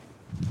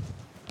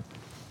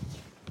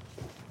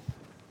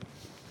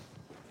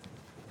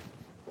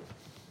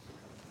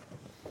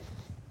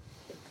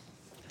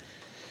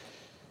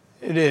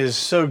It is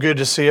so good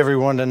to see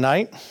everyone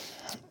tonight.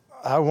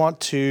 I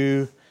want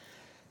to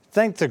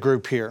thank the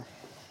group here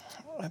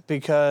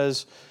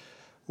because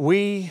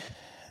we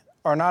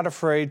are not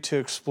afraid to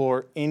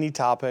explore any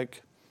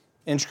topic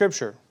in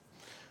Scripture.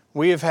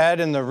 We have had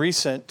in the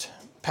recent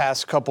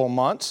past couple of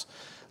months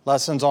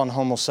lessons on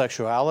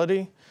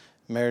homosexuality,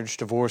 marriage,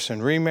 divorce,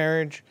 and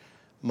remarriage,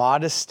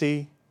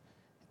 modesty,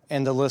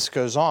 and the list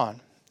goes on.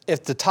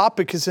 If the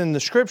topic is in the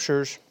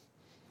Scriptures,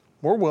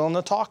 we're willing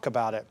to talk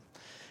about it.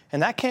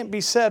 And that can't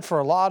be said for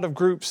a lot of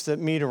groups that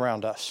meet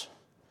around us.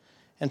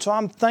 And so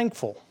I'm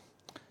thankful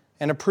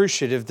and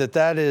appreciative that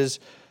that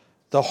is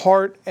the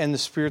heart and the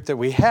spirit that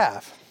we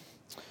have.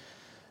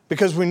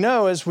 Because we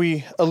know, as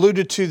we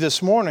alluded to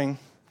this morning,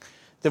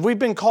 that we've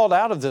been called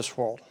out of this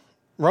world.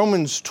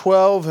 Romans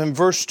 12 and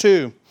verse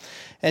 2.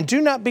 And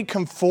do not be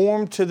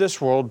conformed to this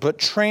world, but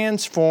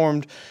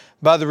transformed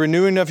by the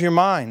renewing of your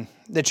mind,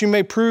 that you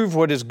may prove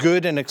what is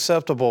good and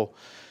acceptable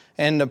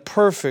and the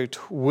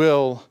perfect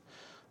will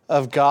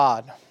of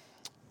God.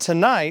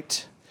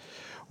 Tonight,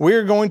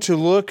 we're going to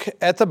look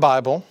at the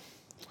Bible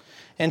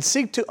and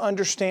seek to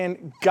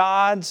understand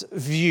God's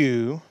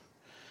view,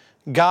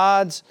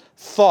 God's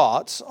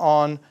thoughts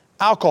on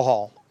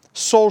alcohol.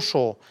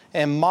 Social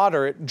and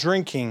moderate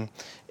drinking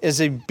is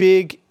a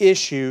big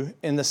issue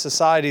in the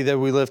society that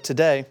we live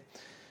today.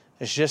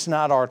 It's just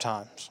not our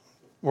times.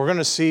 We're going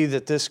to see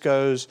that this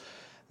goes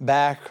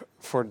back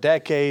for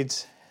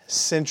decades,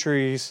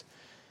 centuries,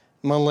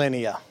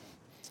 millennia.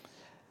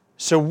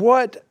 So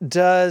what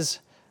does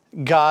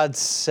God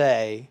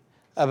say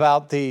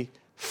about the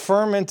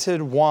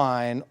fermented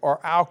wine or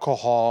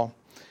alcohol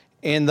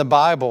in the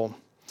Bible?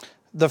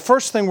 The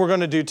first thing we're going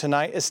to do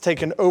tonight is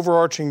take an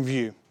overarching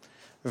view,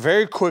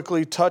 very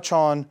quickly touch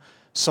on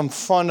some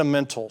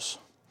fundamentals.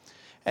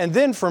 And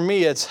then for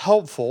me, it's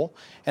helpful,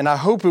 and I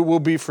hope it will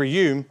be for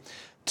you,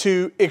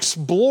 to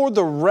explore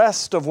the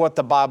rest of what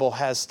the Bible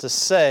has to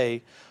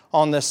say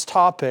on this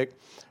topic.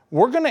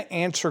 We're going to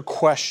answer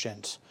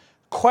questions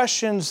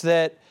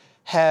that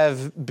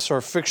have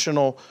sort of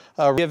fictional,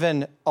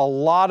 given a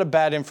lot of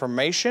bad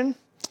information.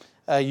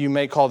 You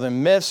may call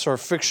them myths or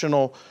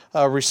fictional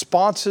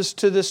responses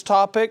to this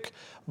topic,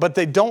 but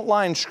they don't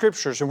lie in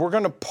Scriptures. And we're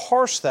going to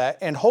parse that,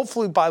 and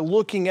hopefully by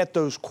looking at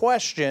those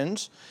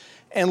questions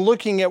and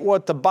looking at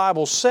what the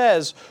Bible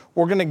says,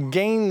 we're going to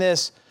gain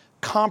this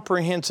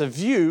comprehensive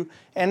view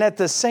and at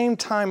the same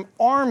time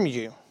arm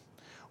you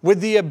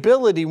with the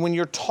ability when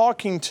you're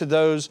talking to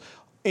those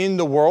in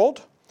the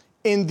world,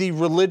 in the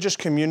religious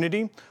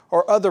community,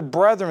 or other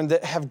brethren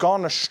that have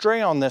gone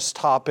astray on this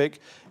topic,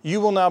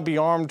 you will now be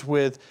armed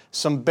with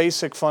some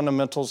basic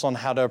fundamentals on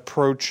how to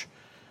approach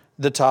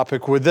the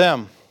topic with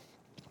them.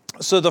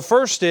 So the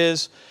first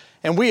is,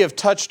 and we have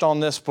touched on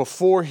this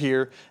before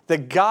here,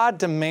 that God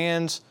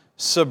demands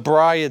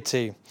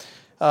sobriety.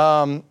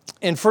 In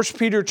 1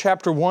 Peter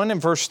chapter 1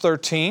 and verse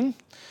 13,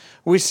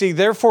 we see,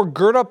 therefore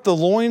gird up the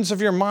loins of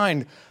your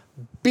mind,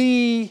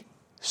 be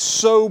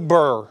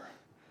sober,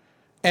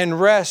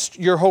 and rest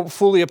your hope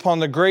fully upon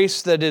the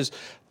grace that is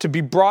to be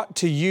brought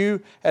to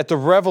you at the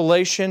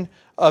revelation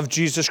of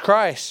Jesus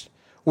Christ.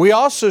 We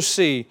also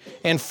see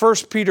in 1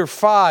 Peter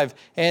 5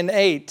 and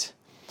 8,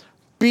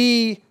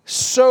 be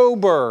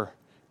sober,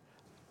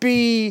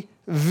 be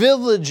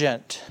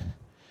vigilant,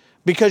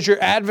 because your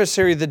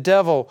adversary, the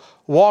devil,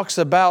 walks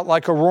about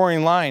like a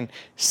roaring lion,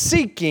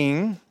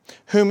 seeking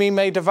whom he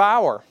may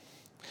devour.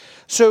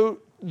 So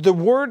the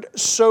word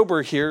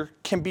sober here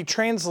can be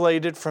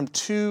translated from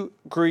two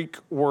Greek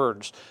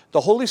words. The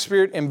Holy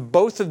Spirit in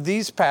both of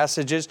these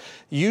passages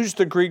used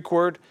the Greek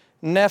word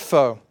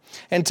nepho.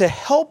 And to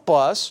help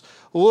us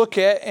look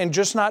at and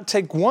just not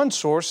take one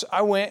source,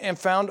 I went and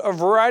found a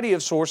variety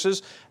of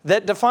sources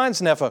that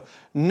defines nepho.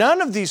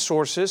 None of these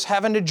sources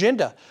have an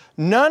agenda.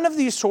 None of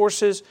these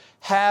sources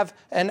have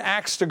an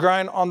axe to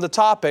grind on the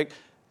topic.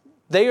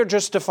 They are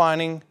just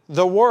defining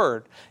the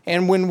word.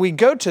 And when we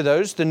go to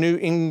those, the New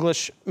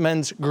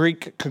Englishman's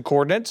Greek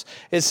Concordance,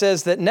 it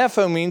says that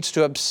nepho means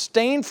to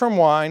abstain from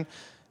wine,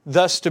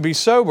 thus to be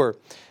sober.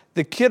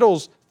 The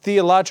Kittle's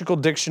Theological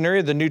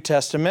Dictionary of the New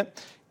Testament,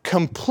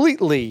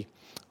 completely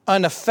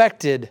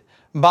unaffected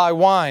by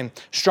wine.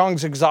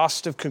 Strong's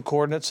Exhaustive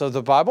Concordance of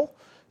the Bible,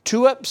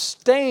 to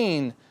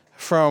abstain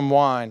from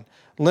wine.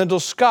 Lyndall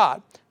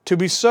Scott, to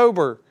be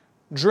sober,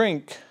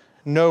 drink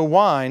no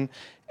wine,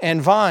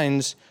 and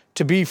Vines,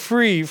 to be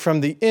free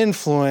from the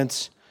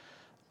influence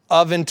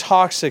of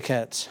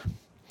intoxicants.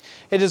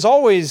 It is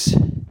always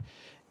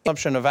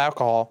consumption of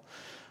alcohol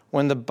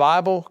when the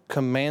Bible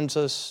commands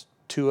us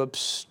to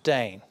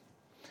abstain.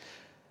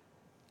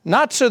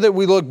 Not so that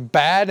we look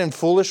bad and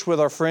foolish with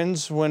our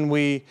friends when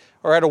we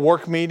are at a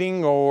work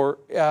meeting or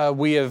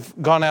we have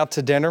gone out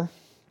to dinner.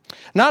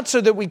 Not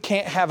so that we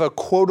can't have a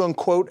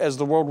quote-unquote, as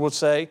the world would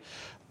say,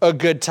 a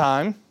good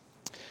time,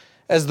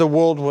 as the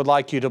world would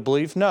like you to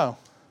believe. No.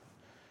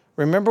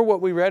 Remember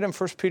what we read in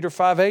 1 Peter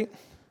 5:8?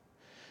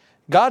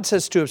 God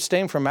says to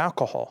abstain from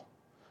alcohol.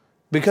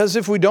 Because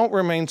if we don't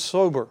remain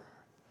sober,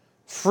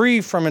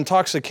 free from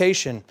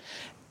intoxication,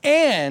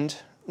 and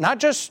not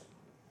just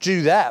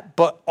do that,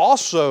 but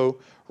also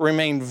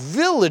remain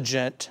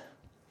vigilant,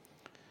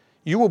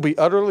 you will be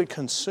utterly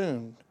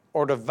consumed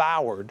or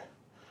devoured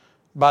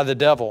by the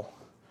devil.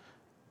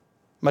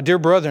 My dear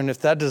brethren, if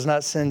that does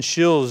not send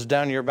chills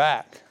down your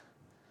back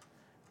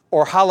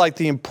or highlight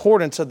the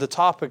importance of the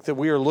topic that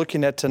we are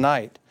looking at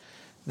tonight,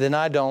 then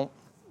I don't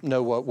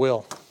know what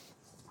will.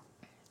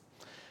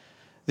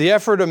 The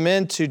effort of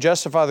men to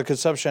justify the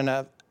consumption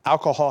of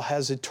alcohol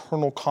has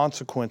eternal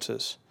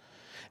consequences.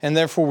 And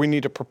therefore, we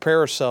need to prepare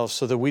ourselves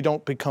so that we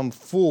don't become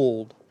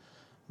fooled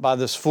by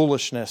this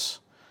foolishness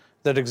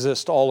that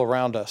exists all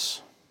around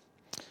us.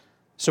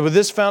 So with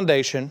this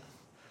foundation,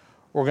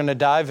 we're going to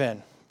dive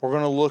in. We're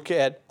going to look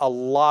at a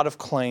lot of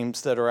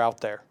claims that are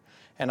out there.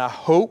 And I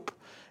hope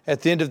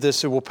at the end of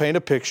this, it will paint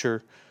a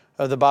picture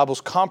of the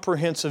Bible's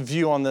comprehensive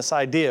view on this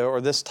idea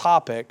or this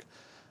topic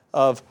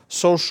of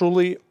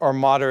socially or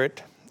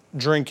moderate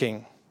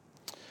drinking.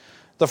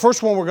 The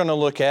first one we're going to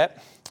look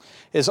at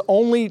is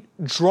only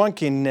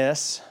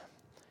drunkenness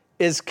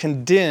is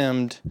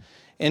condemned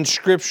in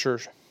Scripture.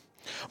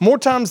 More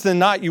times than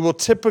not, you will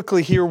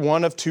typically hear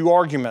one of two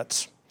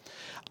arguments.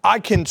 I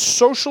can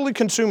socially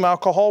consume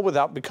alcohol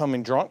without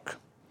becoming drunk,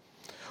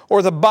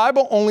 or the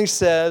Bible only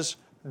says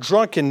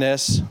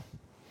drunkenness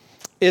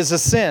is a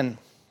sin.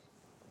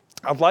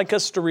 I'd like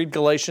us to read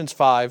Galatians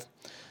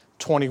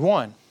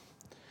 5:21.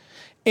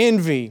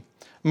 Envy,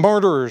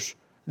 murderers,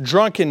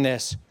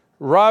 drunkenness,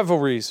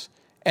 rivalries,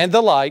 and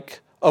the like,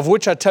 of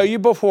which I tell you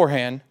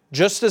beforehand,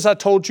 just as I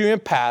told you in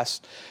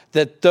past,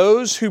 that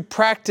those who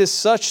practice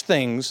such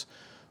things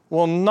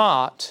will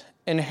not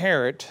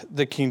inherit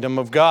the kingdom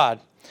of God.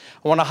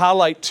 I want to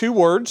highlight two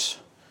words.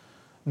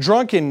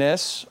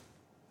 Drunkenness.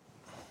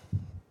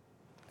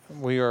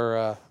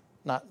 There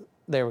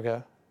we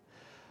go.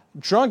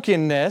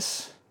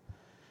 Drunkenness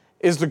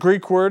is the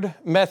Greek word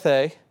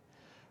methe.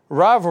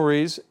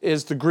 Rivalries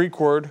is the Greek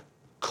word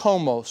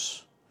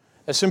komos.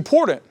 It's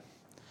important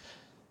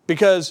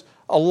because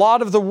a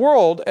lot of the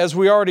world, as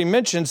we already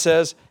mentioned,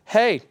 says,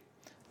 hey,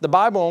 the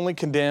Bible only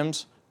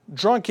condemns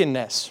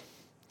drunkenness.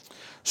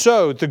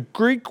 So the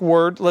Greek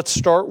word, let's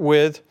start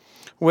with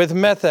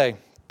methe.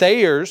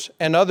 Thayers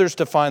and others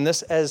define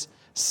this as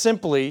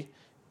simply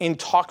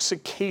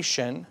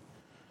intoxication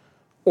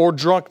or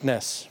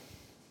drunkenness.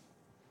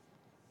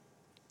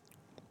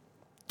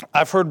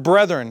 I've heard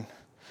brethren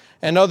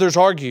and others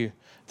argue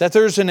that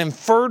there's an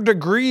inferred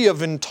degree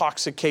of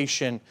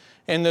intoxication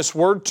in this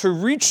word to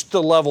reach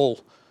the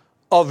level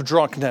of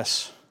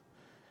drunkenness.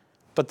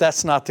 But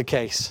that's not the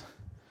case.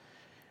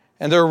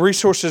 And there are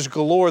resources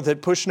galore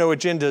that push no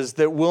agendas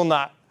that will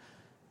not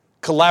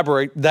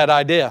collaborate that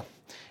idea.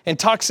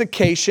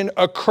 Intoxication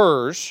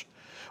occurs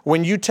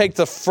when you take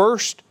the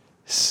first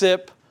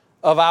sip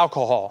of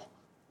alcohol.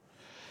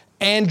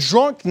 And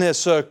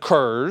drunkenness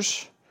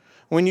occurs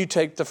when you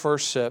take the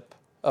first sip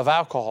of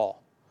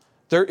alcohol.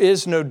 There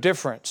is no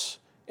difference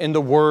in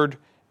the word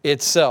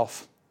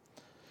itself.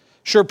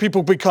 Sure,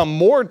 people become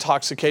more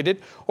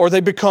intoxicated or they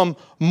become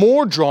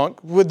more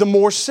drunk with the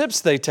more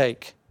sips they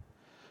take.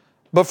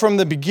 But from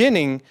the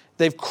beginning,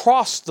 they've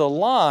crossed the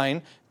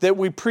line that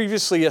we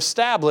previously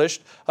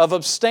established of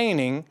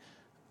abstaining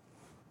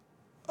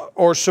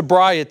or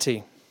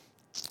sobriety.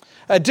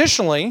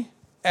 Additionally,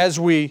 as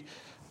we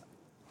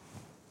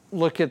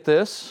look at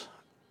this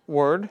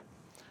word,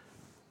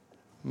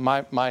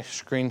 my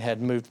screen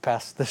had moved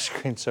past the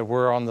screen, so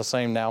we're on the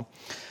same now.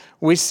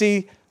 We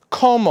see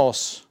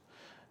komos,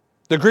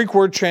 the Greek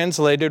word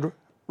translated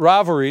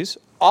rivalries,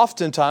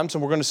 oftentimes,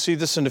 and we're going to see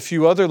this in a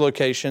few other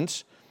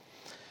locations,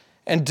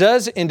 and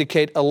does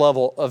indicate a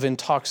level of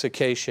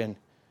intoxication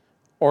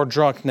or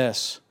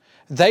drunkenness.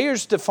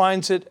 Thayers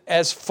defines it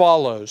as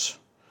follows.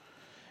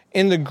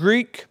 In the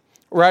Greek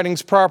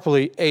writings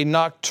properly, a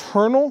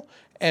nocturnal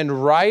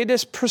and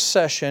riotous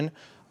procession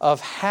of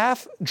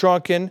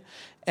half-drunken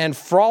and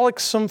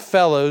frolicsome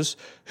fellows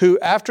who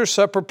after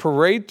supper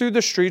parade through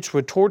the streets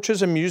with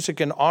torches and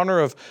music in honor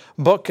of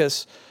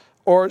Bacchus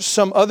or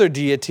some other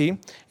deity,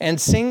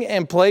 and sing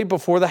and play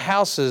before the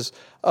houses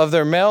of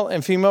their male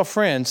and female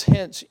friends,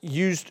 hence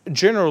used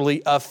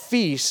generally of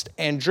feast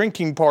and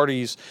drinking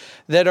parties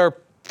that are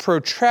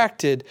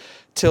protracted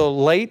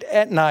till late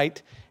at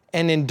night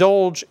and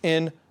indulge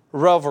in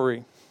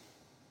revelry.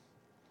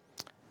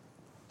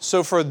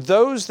 So for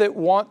those that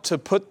want to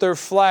put their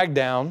flag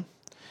down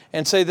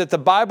and say that the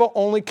Bible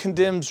only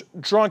condemns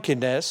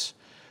drunkenness,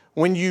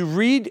 when you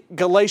read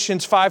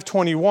Galatians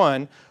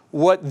 5:21,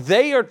 what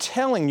they are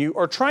telling you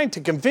or trying to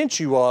convince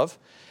you of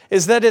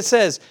is that it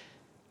says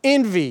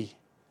envy,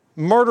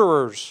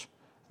 murderers,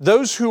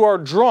 those who are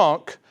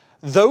drunk,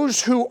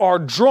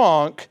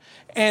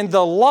 and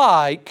the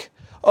like,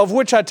 of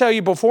which I tell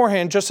you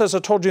beforehand, just as I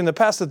told you in the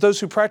past, that those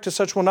who practice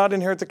such will not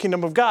inherit the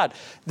kingdom of God.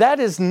 That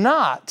is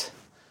not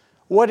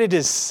what it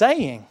is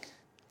saying.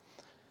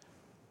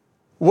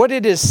 What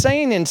it is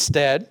saying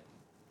instead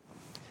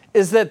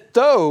is that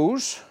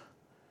those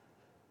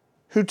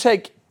who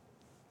take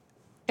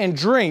and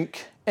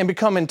drink and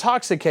become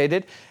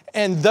intoxicated,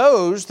 and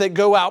those that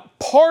go out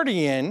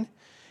partying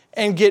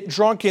and get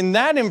drunk in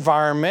that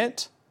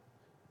environment,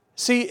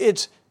 See,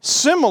 it's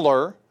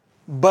similar,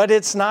 but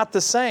it's not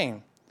the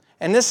same.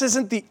 And this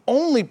isn't the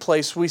only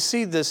place we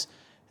see this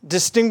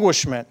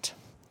distinguishment.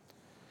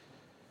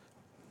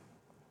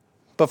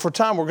 But for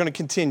time, we're going to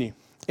continue.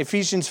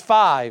 Ephesians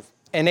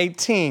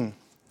 5:18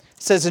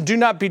 says, "And do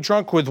not be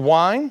drunk with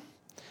wine,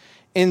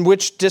 in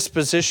which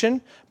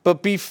disposition,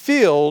 but be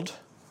filled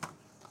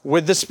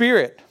with the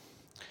Spirit."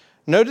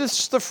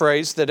 Notice the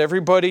phrase that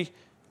everybody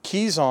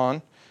keys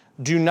on,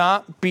 do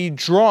not be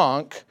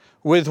drunk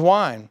with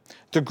wine.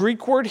 The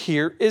Greek word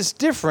here is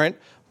different,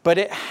 but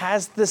it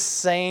has the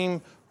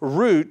same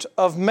root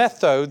of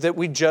metho that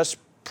we just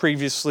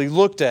previously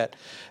looked at.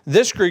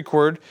 This Greek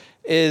word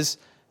is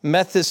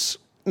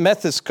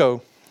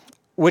methisko,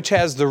 which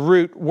has the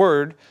root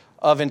word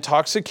of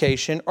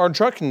intoxication or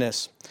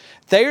drunkenness.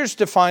 Thayers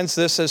defines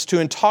this as to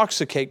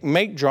intoxicate,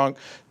 make drunk,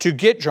 to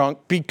get drunk,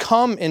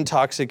 become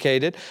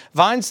intoxicated.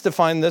 Vines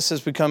define this as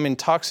become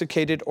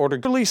intoxicated, or to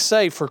really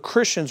say for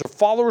Christians or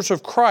followers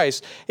of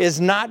Christ is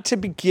not to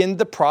begin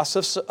the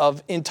process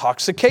of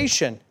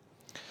intoxication.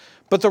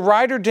 But the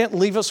writer didn't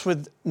leave us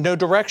with no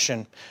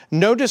direction.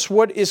 Notice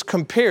what is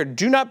compared.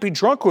 Do not be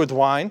drunk with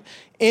wine,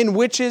 in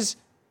which is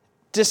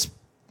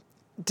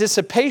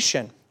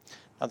dissipation.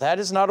 Now, that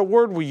is not a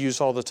word we use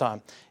all the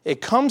time.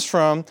 It comes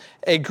from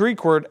a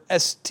Greek word,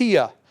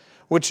 asteia,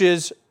 which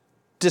is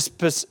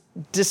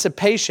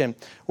dissipation,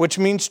 which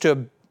means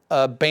to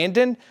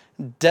abandon,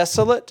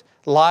 desolate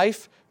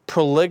life,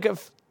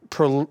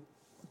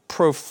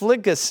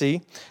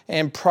 profligacy,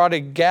 and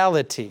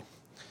prodigality.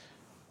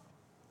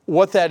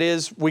 What that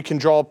is, we can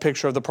draw a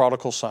picture of the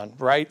prodigal son,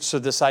 right? So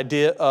this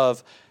idea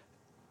of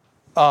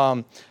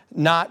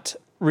not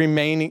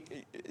remaining,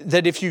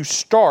 that if you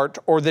start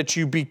or that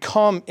you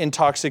become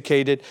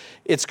intoxicated,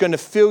 it's going to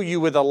fill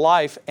you with a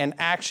life and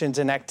actions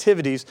and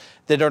activities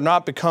that are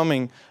not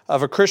becoming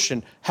of a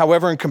Christian.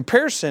 However, in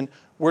comparison,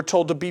 we're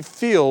told to be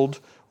filled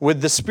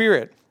with the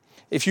Spirit.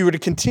 If you were to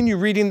continue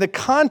reading the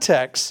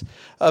context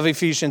of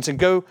Ephesians and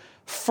go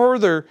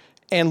further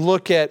and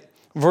look at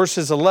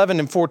verses 11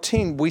 and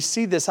 14, we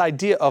see this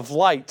idea of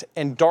light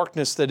and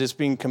darkness that is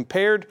being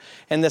compared,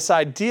 and this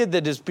idea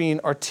that is being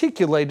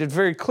articulated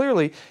very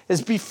clearly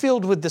is be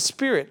filled with the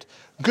Spirit,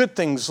 good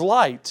things,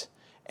 light,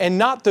 and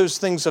not those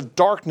things of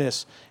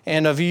darkness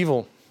and of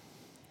evil.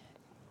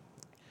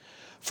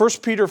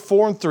 1 Peter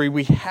 4:3,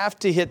 we have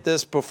to hit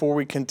this before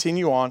we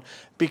continue on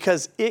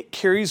because it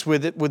carries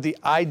with it with the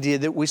idea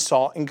that we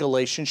saw in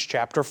Galatians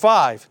chapter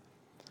 5.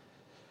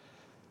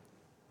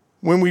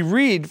 When we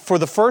read, "For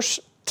the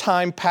first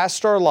time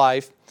past our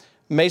life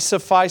may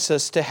suffice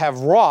us to have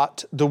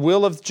wrought the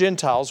will of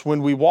Gentiles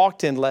when we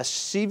walked in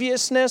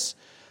lasciviousness,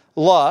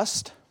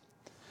 lust."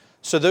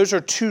 So those are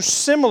two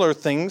similar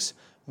things,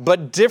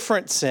 but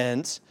different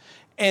sins.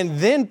 And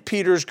then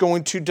Peter's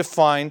going to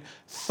define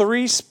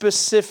three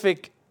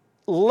specific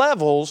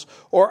levels,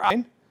 or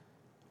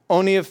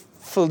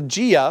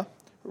oniophagia,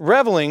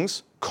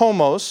 revelings,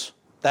 komos,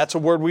 that's a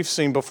word we've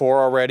seen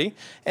before already,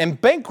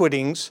 and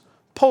banquetings,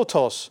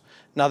 potos.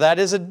 Now that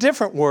is a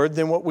different word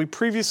than what we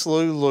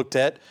previously looked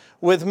at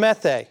with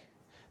methe.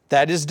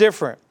 That is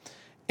different.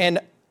 And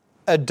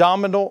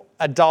abominable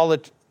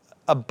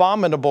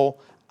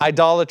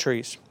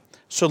idolatries.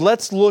 So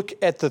let's look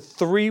at the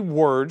three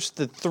words,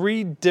 the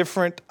three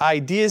different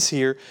ideas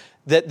here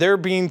that they're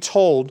being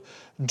told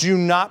do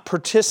not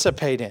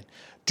participate in.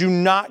 Do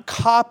not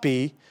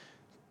copy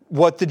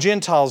what the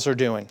Gentiles are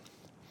doing.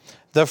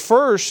 The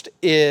first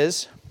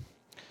is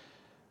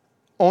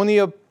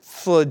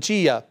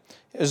oniophagia,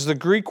 is the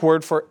Greek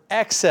word for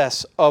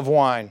excess of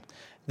wine.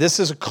 This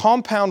is a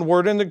compound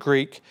word in the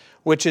Greek,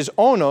 which is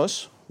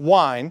onos,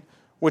 wine,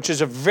 which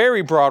is a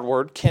very broad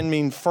word, can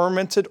mean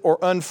fermented or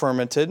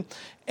unfermented,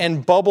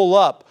 and bubble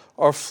up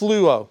or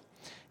fluo.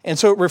 And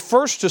so it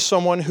refers to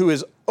someone who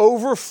is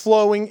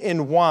overflowing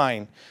in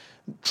wine,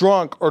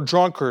 drunk or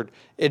drunkard.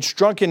 It's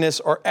drunkenness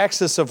or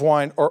excess of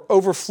wine or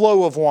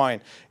overflow of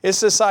wine.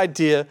 It's this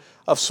idea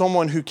of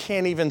someone who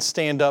can't even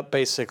stand up,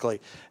 basically.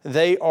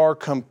 They are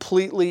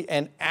completely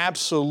and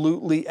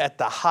absolutely at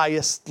the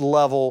highest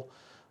level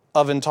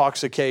of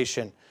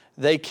intoxication.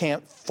 They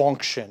can't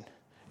function,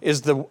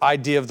 is the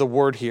idea of the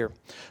word here.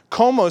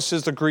 Komos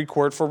is the Greek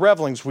word for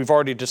revelings. We've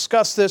already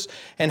discussed this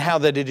and how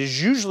that it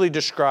is usually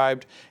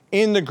described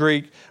in the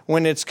Greek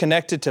when it's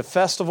connected to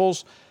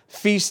festivals,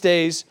 feast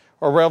days,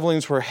 or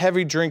revelings where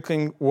heavy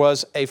drinking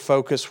was a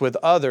focus with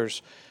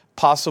others,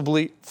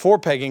 possibly for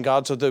pagan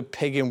gods, although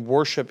pagan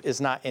worship is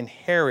not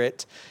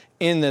inherent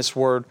in this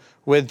word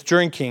with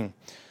drinking.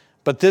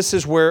 But this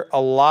is where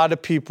a lot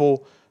of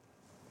people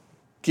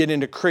get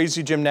into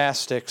crazy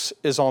gymnastics,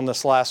 is on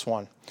this last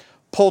one.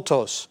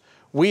 Poltos.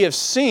 We have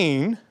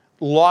seen,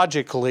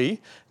 logically,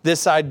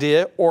 this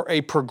idea or a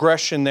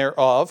progression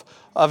thereof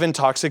of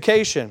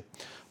intoxication.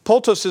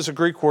 Poltos is a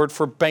Greek word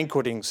for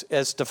banquetings,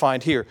 as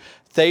defined here.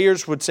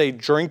 Thayers would say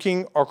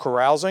drinking or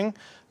carousing.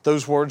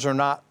 Those words are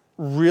not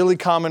really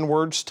common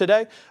words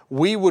today.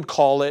 We would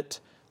call it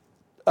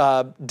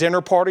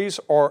dinner parties,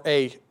 or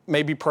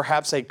maybe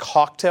perhaps a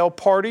cocktail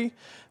party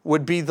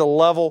would be the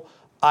level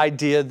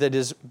idea that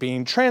is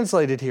being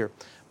translated here.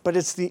 but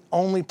it's the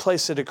only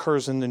place it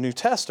occurs in the New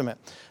Testament.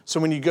 So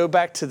when you go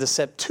back to the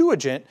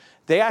Septuagint,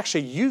 they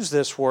actually use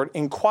this word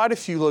in quite a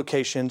few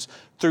locations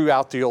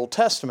throughout the Old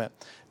Testament.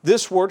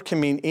 This word can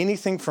mean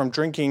anything from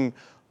drinking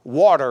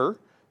water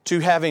to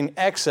having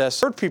excess.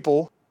 Third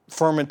people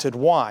fermented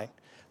wine.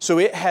 So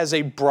it has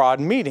a broad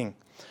meaning.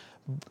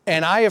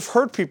 And I have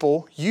heard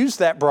people use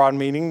that broad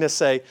meaning to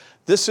say,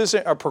 this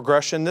isn't a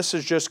progression. This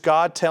is just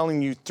God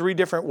telling you 3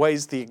 different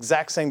ways, the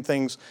exact same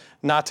things,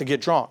 not to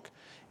get drunk.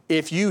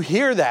 If you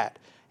hear that,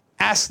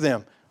 ask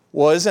them,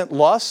 well, isn't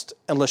lust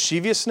and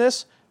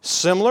lasciviousness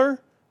similar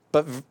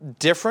but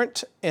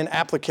different in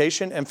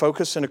application and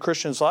focus in a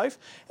Christian's life?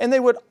 And they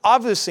would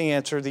obviously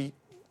answer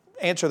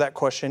that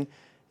question,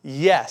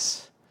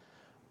 yes.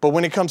 But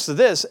when it comes to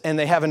this and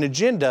they have an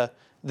agenda,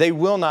 they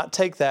will not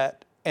take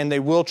that and they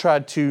will try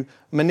to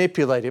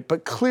manipulate it.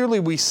 But clearly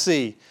we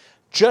see,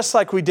 just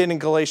like we did in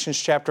Galatians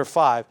chapter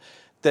 5,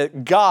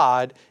 that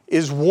God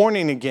is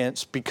warning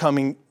against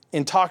becoming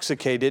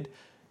intoxicated,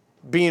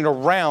 being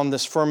around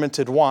this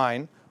fermented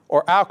wine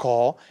or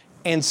alcohol,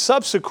 and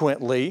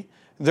subsequently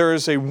there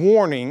is a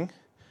warning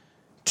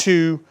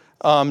to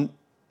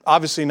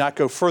obviously not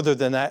go further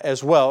than that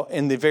as well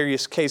in the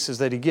various cases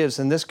that he gives.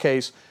 In this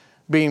case,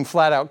 being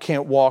flat out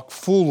can't walk,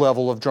 full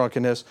level of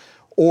drunkenness,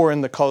 or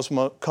in the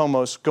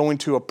Comos, going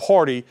to a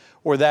party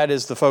where that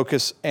is the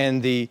focus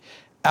and the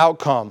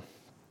outcome.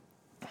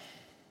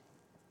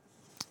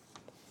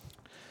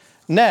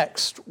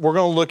 Next, we're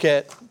going to look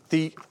at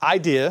the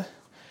idea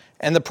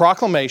and the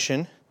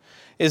proclamation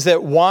is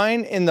that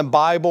wine in the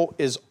Bible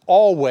is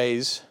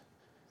always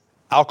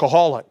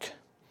alcoholic.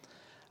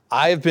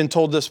 I have been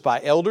told this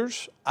by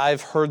elders.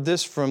 I've heard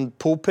this from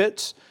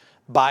pulpits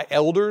by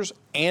elders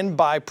and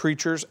by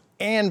preachers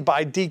and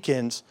by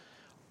deacons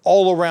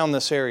all around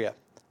this area.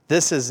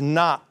 This is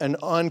not an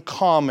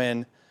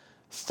uncommon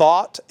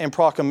thought and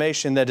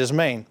proclamation that is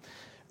made.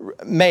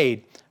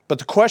 But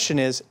the question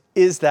is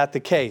that the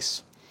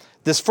case?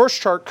 This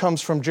first chart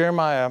comes from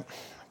Jeremiah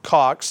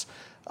Cox.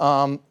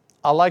 I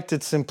liked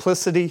its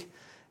simplicity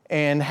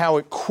and how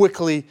it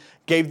quickly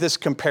gave this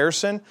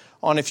comparison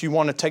on if you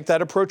want to take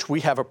that approach, we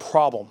have a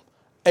problem,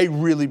 a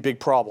really big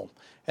problem.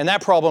 And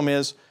that problem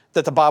is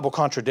that the Bible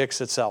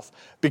contradicts itself.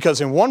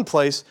 Because in one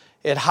place,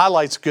 it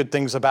highlights good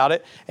things about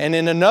it, and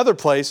in another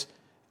place,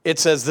 it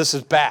says this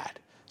is bad.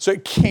 So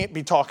it can't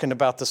be talking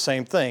about the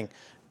same thing.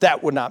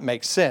 That would not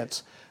make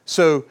sense.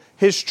 So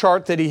his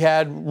chart that he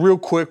had real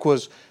quick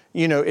was,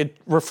 it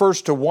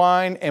refers to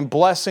wine and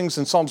blessings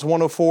in Psalms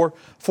 104,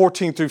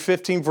 14 through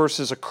 15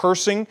 versus a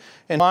cursing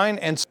in wine,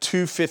 and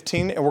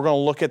 2:15, and we're going to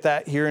look at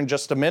that here in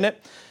just a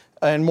minute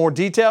in more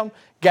detail.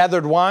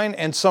 Gathered wine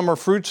and summer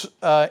fruits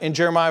in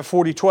Jeremiah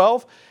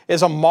 40:12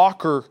 is a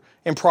mocker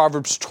in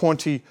Proverbs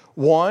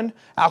 21.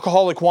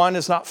 Alcoholic wine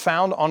is not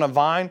found on a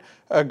vine.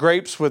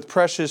 Grapes with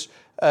precious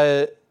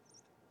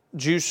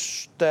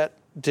juice. That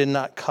did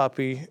not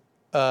copy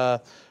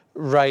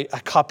right. I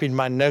copied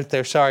my note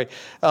there, sorry.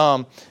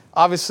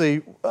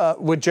 Obviously,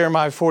 with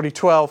Jeremiah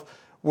 40:12,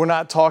 we're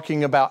not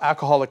talking about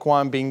alcoholic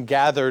wine being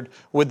gathered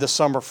with the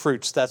summer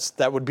fruits.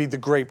 That would be the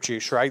grape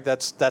juice, right?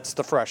 That's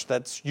the fresh.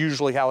 That's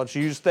usually how it's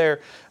used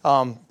there.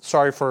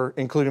 Sorry for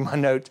including my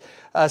note.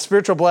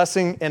 Spiritual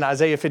blessing in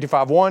Isaiah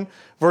 55:1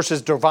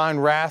 versus divine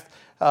wrath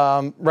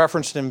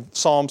referenced in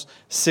Psalms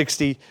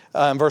 60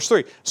 verse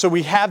 3. So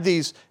we have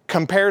these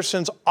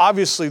comparisons.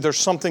 Obviously, there's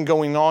something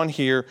going on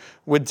here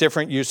with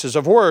different uses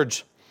of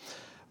words.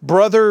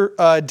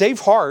 Brother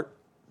Dave Hart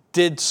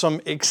did some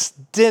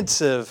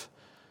extensive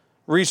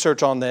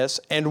research on this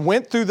and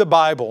went through the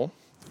Bible,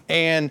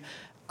 and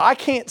I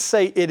can't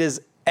say it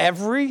is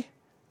every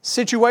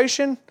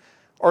situation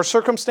or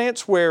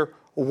circumstance where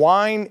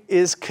wine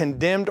is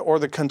condemned or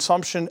the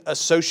consumption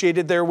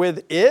associated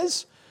therewith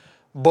is,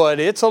 but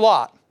it's a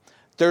lot.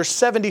 There's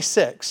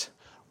 76.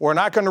 We're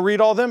not going to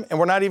read all of them, and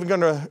we're not even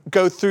going to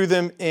go through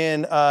them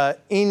in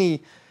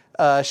any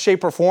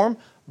shape or form,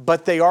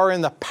 but they are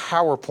in the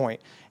PowerPoint.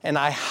 And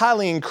I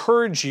highly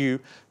encourage you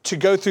to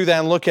go through that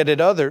and look at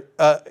it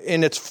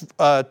in its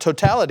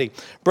totality.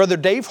 Brother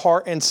Dave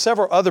Hart and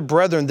several other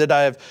brethren that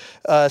I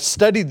have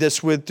studied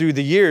this with through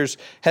the years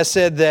has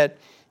said that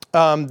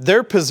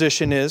their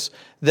position is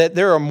that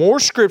there are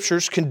more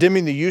scriptures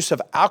condemning the use of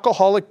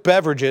alcoholic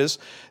beverages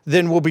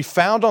than will be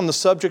found on the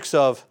subjects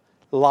of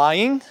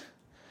lying,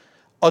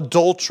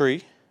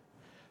 adultery,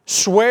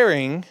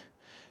 swearing,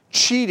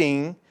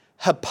 cheating,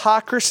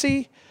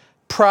 hypocrisy,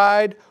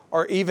 pride,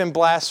 or even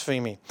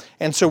blasphemy.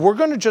 And so we're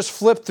going to just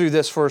flip through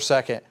this for a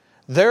second.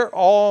 They're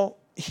all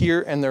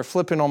here and they're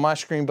flipping on my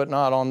screen, but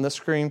not on this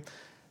screen.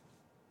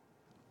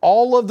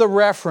 All of the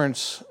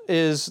reference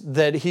is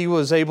that he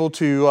was able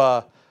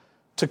to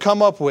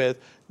come up with,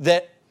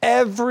 that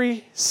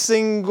every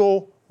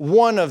single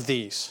one of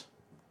these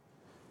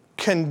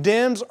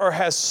condemns or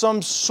has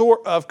some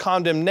sort of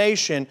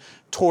condemnation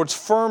towards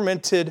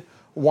fermented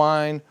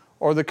wine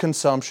or the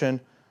consumption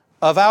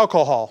of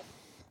alcohol.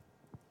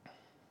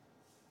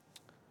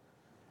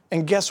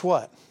 And guess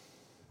what?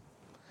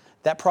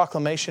 That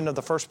proclamation of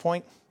the first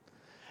point,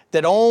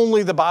 that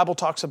only the Bible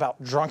talks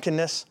about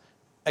drunkenness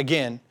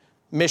again,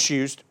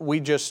 misused. We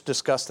just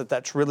discussed that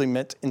that's really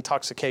meant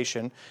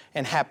intoxication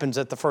and happens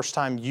at the first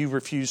time you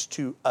refuse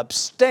to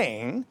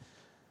abstain.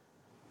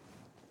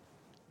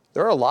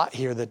 There are a lot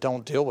here that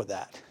don't deal with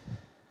that.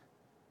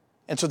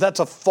 And so that's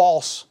a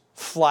false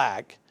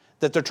flag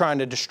that they're trying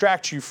to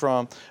distract you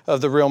from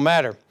of the real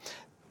matter.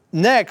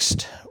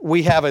 Next,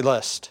 we have a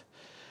list.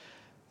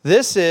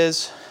 This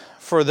is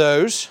for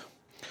those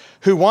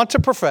who want to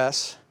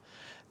profess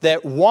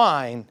that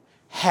wine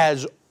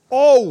has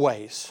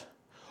always,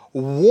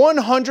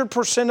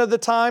 100% of the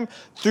time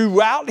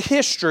throughout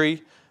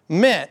history,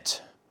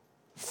 meant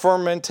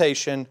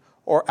fermentation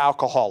or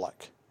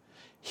alcoholic.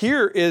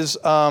 Here is,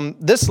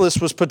 this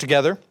list was put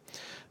together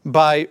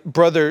by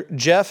Brother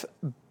Jeff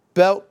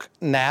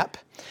Belknap,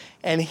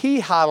 and he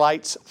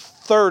highlights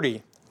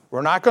 30.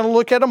 We're not going to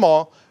look at them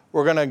all.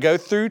 We're going to go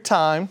through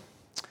time,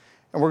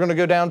 and we're going to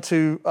go down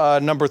to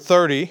number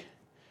 30,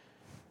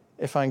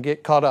 if I can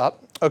get caught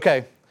up.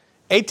 Okay,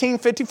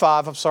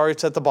 1855, I'm sorry,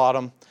 it's at the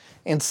bottom.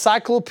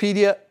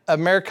 Encyclopedia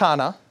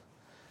Americana.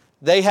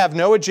 They have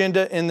no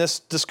agenda in this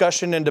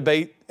discussion and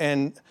debate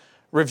and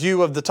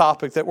review of the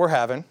topic that we're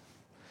having.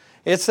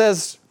 It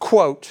says,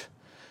 quote,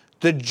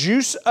 "The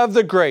juice of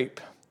the grape,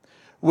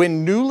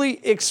 when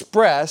newly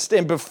expressed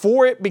and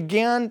before it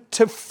began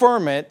to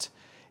ferment,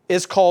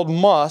 is called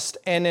must,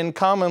 and in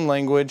common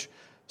language,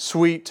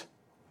 sweet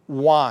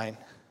wine."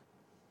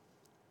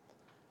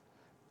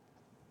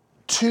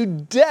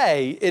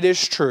 Today, it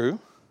is true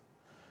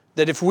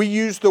that if we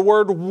use the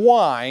word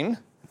wine,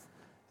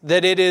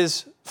 that it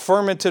is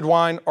fermented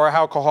wine or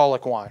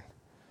alcoholic wine.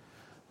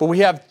 But we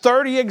have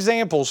 30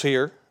 examples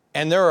here,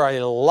 and there are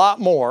a lot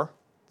more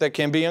that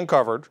can be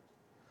uncovered,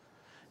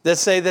 that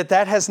say that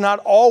that has not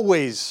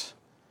always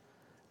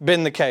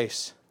been the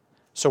case.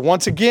 So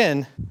once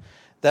again,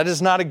 that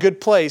is not a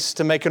good place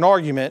to make an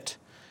argument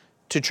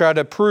to try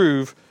to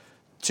prove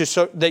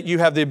that you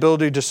have the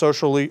ability to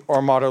socially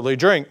or moderately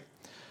drink.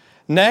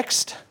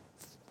 Next,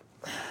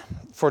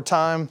 for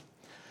time,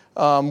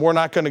 we're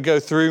not going to go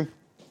through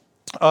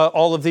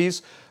all of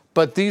these,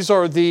 but these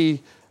are the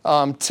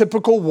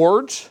typical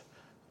words,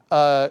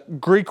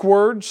 Greek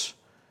words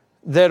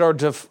that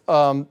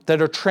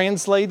are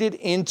translated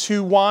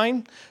into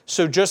wine.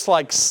 So just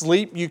like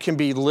sleep, you can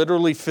be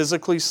literally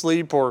physically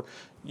sleep, or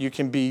you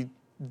can be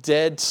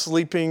dead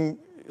sleeping,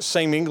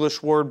 same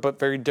English word, but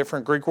very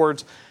different Greek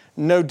words.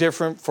 No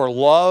different for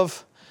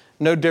love,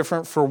 no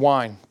different for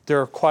wine.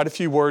 There are quite a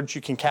few words.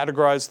 You can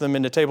categorize them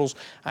into tables.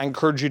 I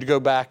encourage you to go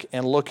back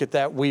and look at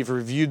that. We've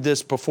reviewed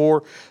this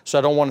before, so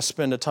I don't want to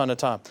spend a ton of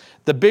time.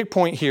 The big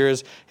point here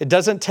is it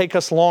doesn't take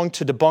us long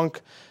to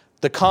debunk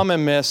the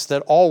common myth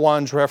that all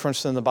wines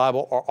referenced in the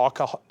Bible are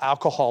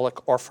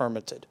alcoholic or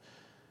fermented.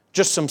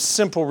 Just some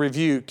simple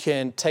review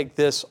can take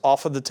this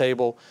off of the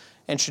table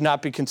and should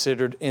not be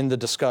considered in the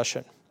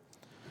discussion.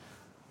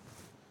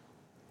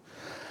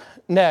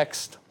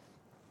 Next,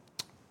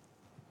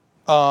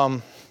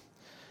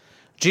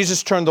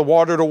 Jesus turned the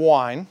water to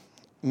wine.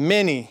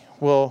 Many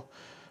will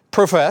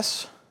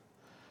profess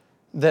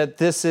that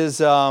this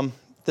is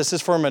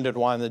fermented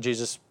wine that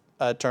Jesus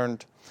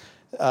turned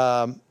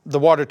the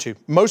water to.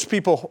 Most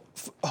people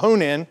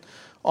hone in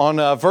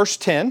on verse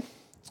 10,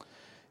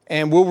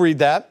 and we'll read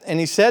that. "And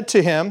he said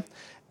to him,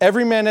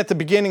 every man at the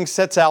beginning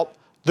sets out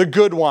the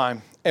good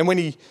wine, and when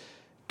he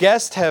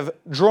guests have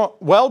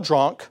well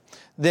drunk,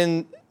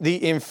 then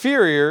the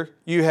inferior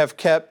you have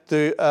kept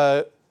the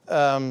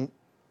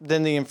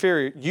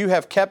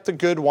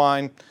good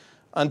wine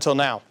until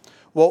now."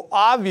 Well,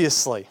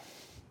 obviously,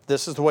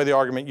 this is the way the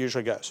argument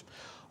usually goes.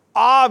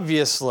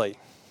 Obviously,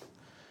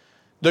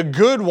 the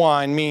good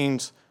wine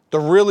means the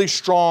really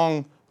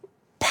strong,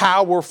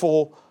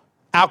 powerful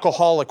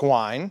alcoholic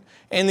wine,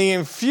 and the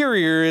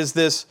inferior is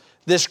this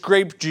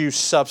grape juice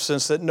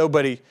substance that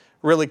nobody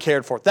really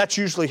cared for. That's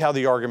usually how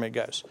the argument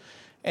goes.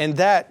 And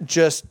that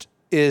just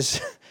is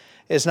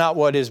not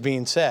what is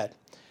being said.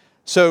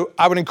 So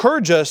I would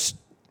encourage us,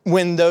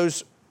 when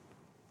those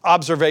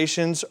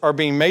observations are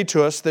being made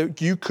to us, that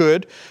you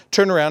could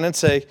turn around and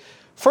say,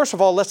 first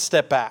of all, let's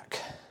step back.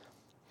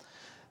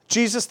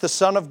 Jesus, the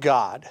Son of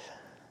God,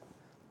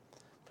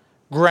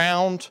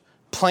 ground,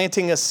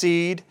 planting a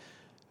seed,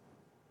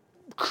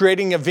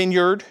 creating a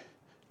vineyard,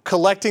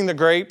 collecting the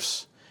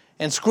grapes,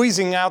 and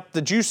squeezing out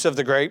the juice of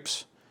the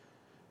grapes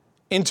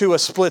into a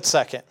split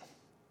second.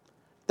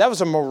 That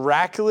was a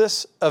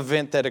miraculous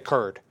event that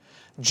occurred.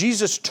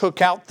 Jesus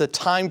took out the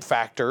time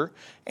factor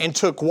and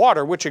took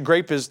water, which a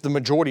grape is the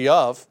majority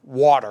of,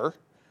 water,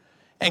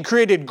 and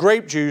created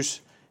grape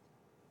juice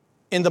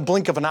in the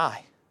blink of an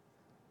eye.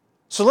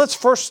 So let's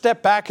first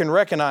step back and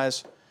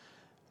recognize,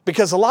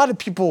 because a lot of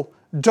people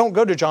don't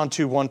go to John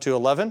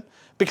 2:1-11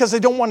 because they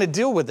don't want to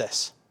deal with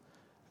this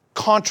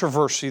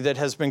controversy that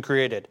has been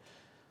created.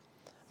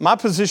 My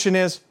position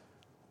is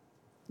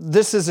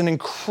this is an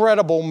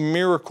incredible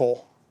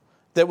miracle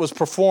that was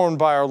performed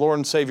by our Lord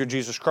and Savior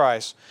Jesus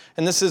Christ.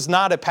 And this is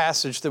not a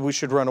passage that we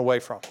should run away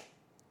from.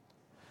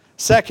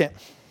 Second,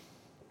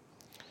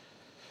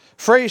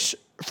 fresh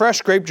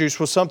grape juice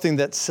was something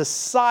that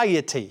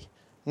society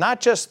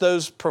not just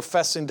those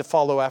professing to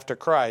follow after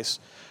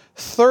Christ,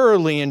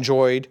 thoroughly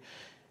enjoyed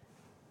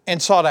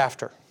and sought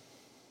after.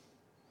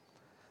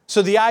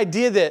 So the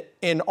idea that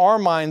in our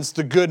minds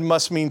the good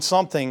must mean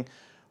something,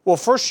 well,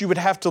 first you would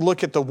have to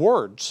look at the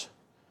words.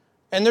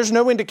 And there's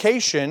no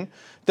indication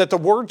that the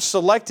words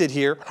selected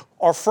here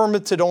are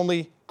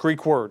fermented-only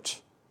Greek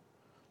words.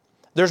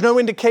 There's no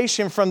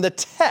indication from the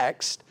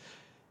text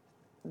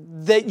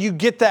that you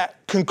get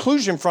that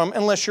conclusion from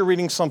unless you're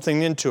reading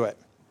something into it.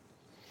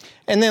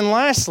 And then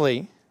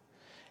lastly,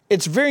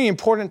 it's very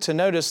important to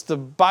notice the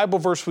Bible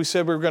verse we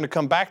said we were going to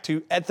come back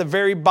to at the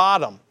very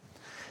bottom.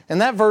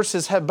 And that verse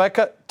is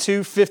Habakkuk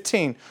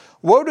 2:15.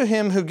 Woe to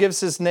him who gives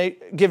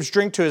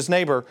drink to his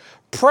neighbor,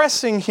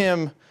 pressing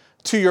him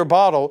to your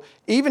bottle,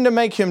 even to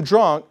make him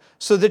drunk,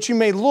 so that you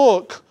may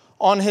look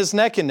on his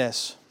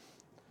nakedness.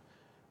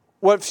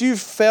 What few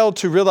failed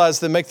to realize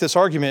that make this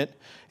argument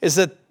is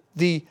that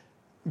the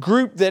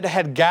group that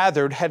had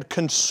gathered had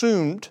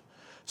consumed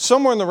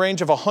somewhere in the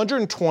range of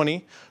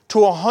 120 to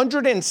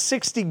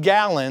 160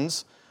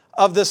 gallons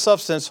of this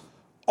substance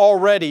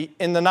already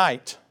in the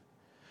night.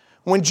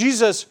 When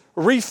Jesus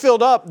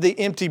refilled up the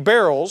empty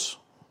barrels,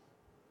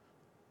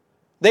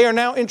 they are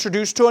now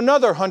introduced to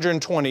another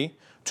 120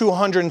 to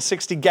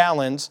 160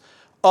 gallons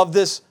of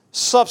this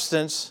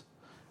substance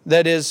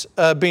that is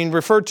being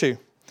referred to.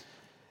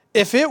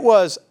 If it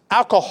was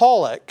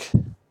alcoholic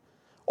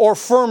or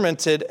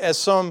fermented, as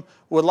some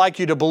would like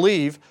you to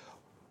believe,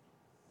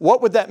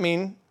 what would that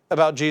mean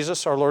about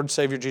Jesus, our Lord and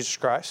Savior Jesus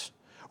Christ?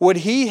 Would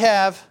he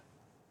have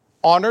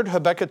honored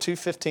Habakkuk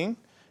 2:15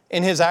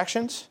 in his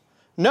actions?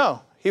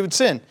 No, he would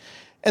sin.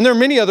 And there are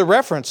many other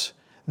references.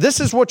 This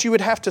is what you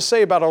would have to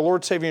say about our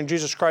Lord, Savior, and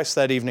Jesus Christ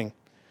that evening.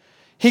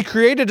 He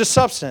created a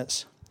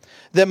substance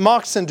that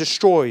mocks and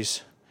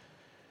destroys,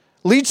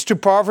 leads to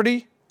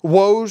poverty,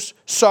 woes,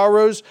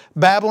 sorrows,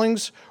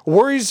 babblings,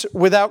 worries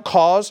without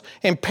cause,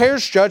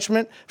 impairs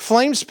judgment,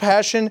 flames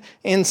passion,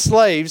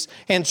 enslaves,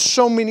 and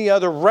so many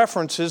other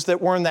references that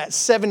were in that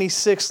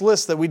 76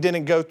 list that we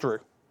didn't go through.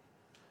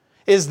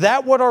 Is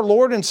that what our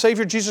Lord and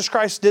Savior Jesus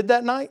Christ did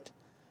that night?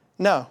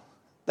 No,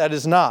 that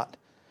is not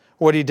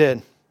what he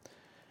did.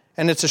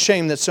 And it's a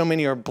shame that so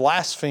many are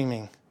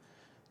blaspheming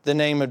the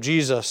name of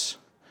Jesus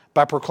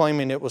by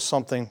proclaiming it was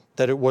something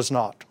that it was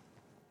not.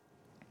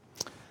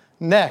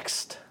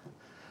 Next,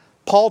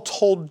 Paul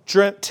told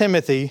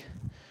Timothy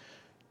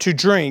to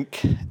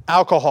drink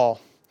alcohol.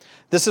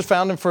 This is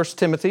found in 1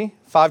 Timothy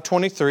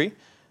 5:23.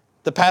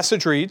 The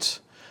passage reads,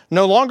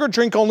 "No longer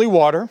drink only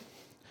water,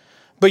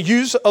 but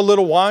use a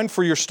little wine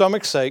for your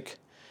stomach's sake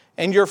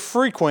and your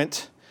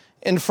frequent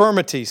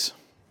infirmities."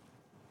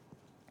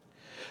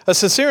 A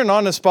sincere and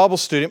honest Bible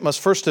student must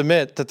first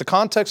admit that the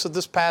context of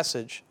this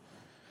passage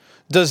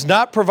does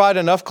not provide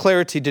enough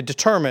clarity to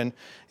determine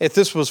if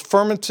this was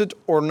fermented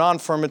or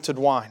non-fermented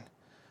wine.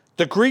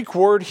 The Greek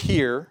word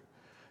here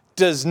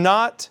does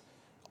not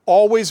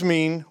always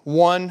mean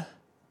one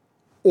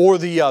or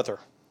the other.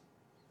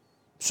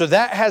 So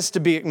that has to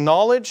be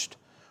acknowledged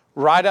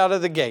right out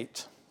of the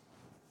gate.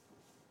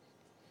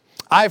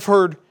 I've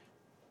heard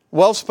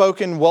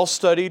well-spoken,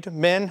 well-studied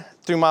men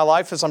through my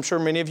life, as I'm sure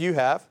many of you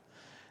have,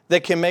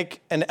 that can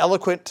make an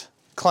eloquent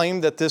claim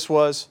that this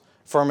was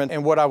fermented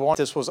and what I want,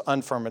 this was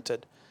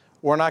unfermented.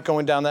 We're not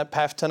going down that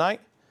path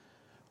tonight.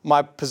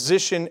 My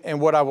position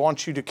and what I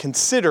want you to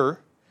consider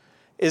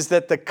is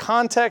that the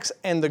context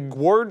and the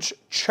words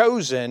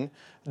chosen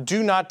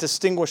do not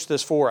distinguish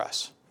this for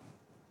us.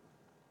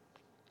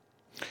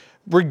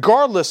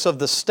 Regardless of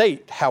the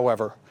state,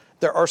 however,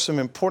 there are some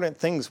important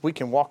things we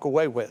can walk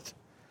away with.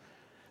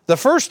 The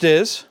first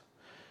is,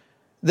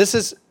 this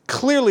is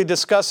clearly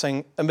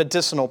discussing a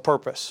medicinal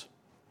purpose,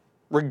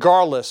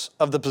 regardless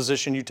of the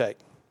position you take.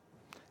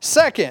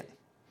 Second,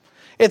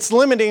 it's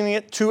limiting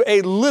it to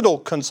a little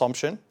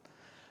consumption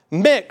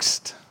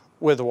mixed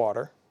with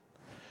water.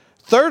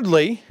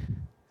 Thirdly,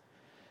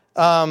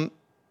 I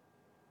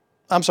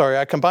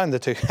combined the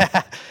two.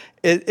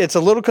 It's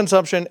a little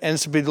consumption and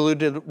it's to be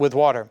diluted with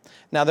water.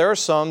 Now, there are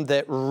some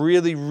that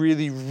really,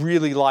 really,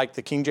 really like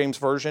the King James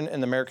Version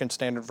and the American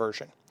Standard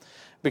Version.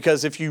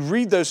 Because if you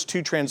read those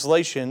two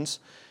translations,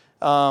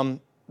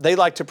 they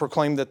like to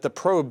proclaim that the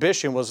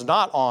prohibition was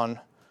not on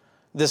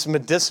this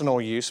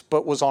medicinal use,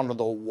 but was on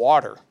the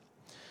water.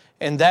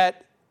 And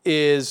that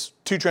is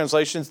two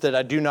translations that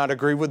I do not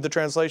agree with the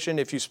translation.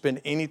 If you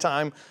spend any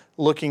time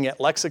looking at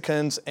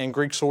lexicons and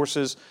Greek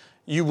sources,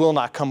 you will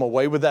not come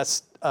away with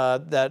that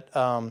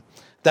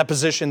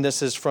position.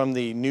 This is from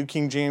the New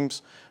King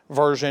James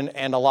Version,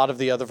 and a lot of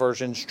the other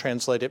versions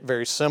translate it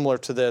very similar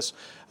to this.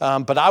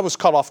 But I was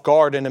caught off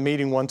guard in a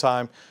meeting one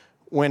time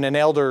when an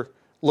elder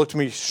looked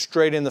me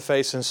straight in the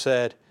face and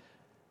said,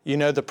 "You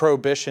know, the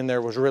prohibition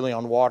there was really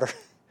on water."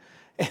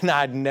 And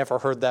I'd never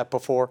heard that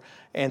before.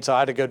 And so I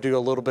had to go do a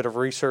little bit of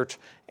research.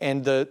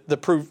 And the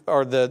proof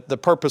or the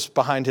purpose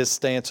behind his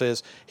stance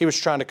is he was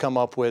trying to come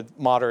up with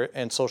moderate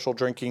and social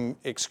drinking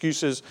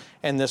excuses.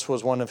 And this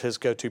was one of his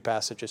go-to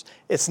passages.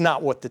 It's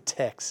not what the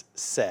text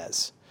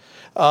says.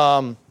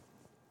 I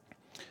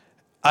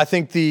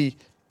think the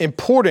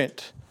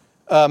important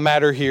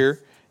matter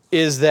here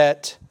is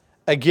that,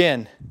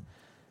 again,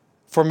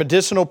 for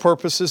medicinal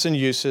purposes and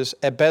uses,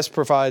 at best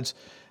provides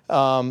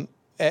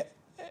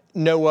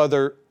no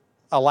other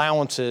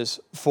allowances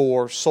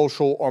for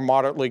social or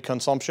moderately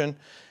consumption.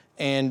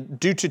 And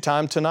due to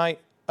time tonight,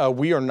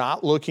 we are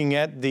not looking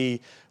at the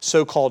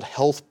so-called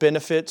health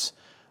benefits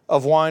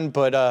of wine,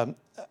 but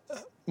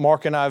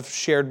Mark and I have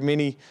shared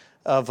many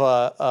of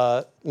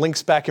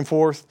links back and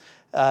forth.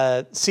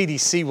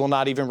 CDC will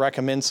not even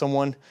recommend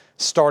someone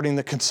starting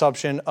the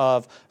consumption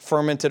of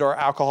fermented or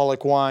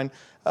alcoholic wine.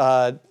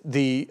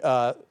 There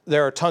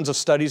are tons of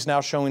studies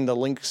now showing the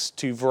links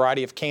to a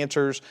variety of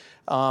cancers,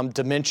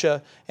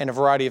 dementia, and a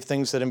variety of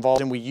things that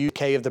involve and we use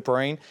decay of the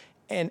brain.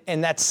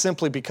 And that's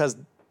simply because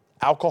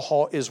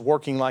alcohol is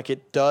working like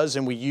it does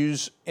and we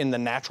use in the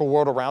natural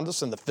world around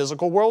us, in the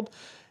physical world.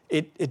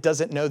 It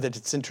doesn't know that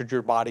it's entered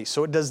your body,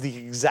 so it does the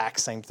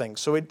exact same thing.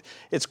 So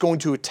it's going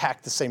to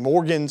attack the same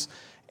organs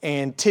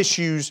and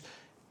tissues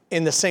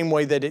in the same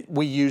way that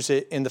we use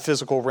it in the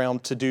physical realm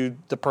to do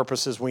the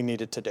purposes we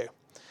need it to do.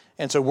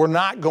 And so we're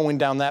not going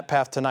down that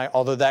path tonight,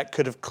 although that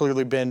could have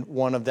clearly been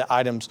one of the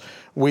items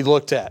we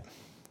looked at.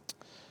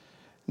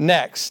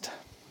 Next,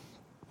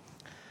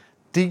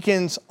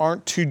 deacons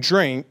aren't to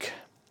drink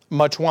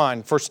much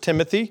wine. 1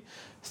 Timothy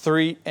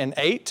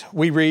 3:8,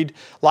 we read,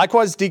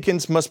 likewise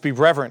deacons must be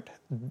reverent,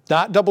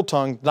 not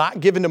double-tongued, not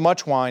given to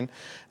much wine,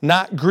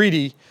 not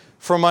greedy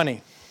for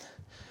money.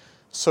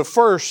 So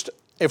first,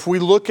 if we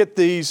look at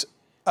these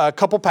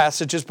couple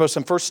passages, both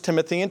in 1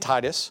 Timothy and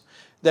Titus,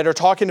 that are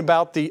talking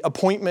about the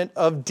appointment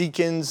of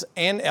deacons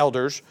and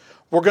elders,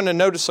 we're going to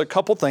notice a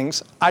couple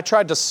things. I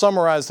tried to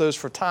summarize those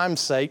for time's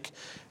sake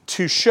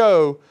to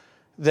show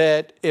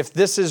that if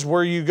this is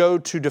where you go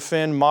to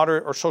defend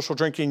moderate or social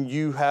drinking,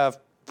 you have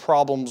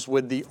problems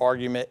with the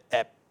argument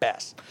at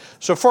best.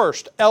 So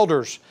first,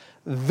 elders,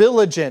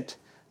 vigilant,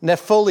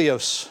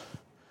 nephilios,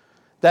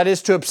 that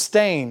is to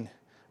abstain.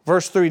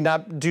 Verse 3,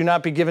 do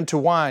not be given to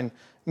wine,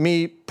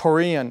 me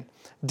porian.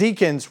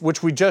 Deacons,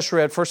 which we just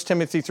read, 1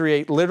 Timothy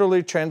 3:8,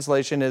 literally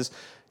translation is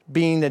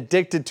being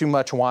addicted to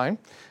much wine.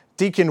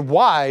 Deacon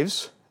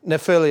wives,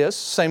 nephilios,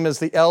 same as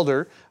the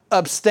elder,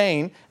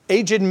 abstain.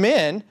 Aged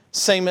men,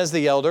 same as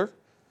the elder,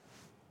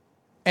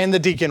 and the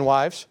deacon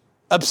wives,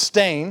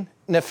 abstain,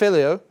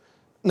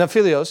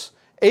 nephilios.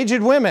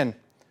 Aged women,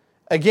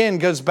 again,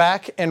 goes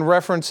back and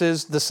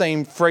references the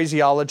same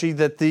phraseology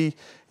that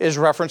is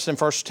referenced in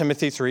 1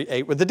 Timothy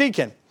 3:8 with the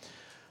deacon.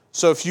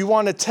 So if you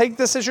want to take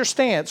this as your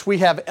stance, we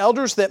have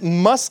elders that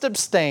must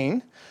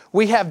abstain,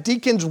 we have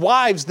deacons'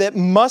 wives that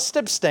must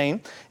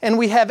abstain, and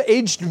we have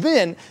aged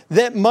men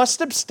that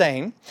must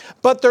abstain,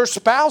 but their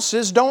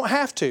spouses don't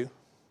have to.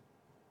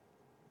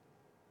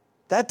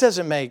 That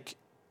doesn't make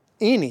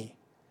any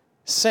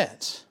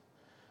sense.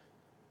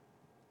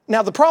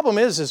 Now the problem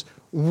is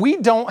we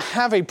don't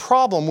have a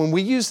problem when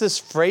we use this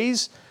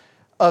phrase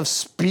of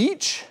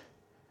speech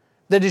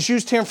that is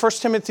used here in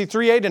 1 Timothy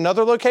 3:8 and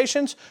other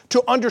locations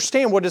to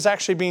understand what is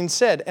actually being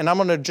said. And I'm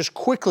going to just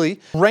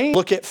quickly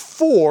look at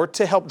 4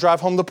 to help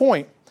drive home the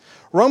point.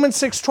 Romans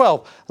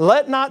 6:12,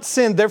 let not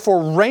sin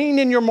therefore reign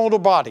in your mortal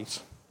bodies.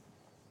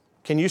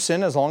 Can you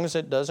sin as long as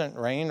it doesn't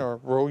reign or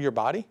rule your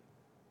body?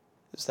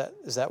 Is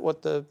that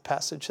what the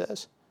passage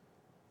says?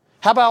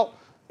 How about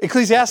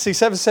Ecclesiastes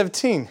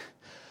 7:17?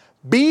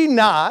 Be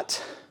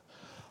not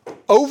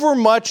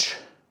overmuch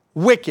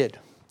wicked.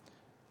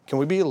 Can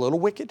we be a little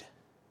wicked?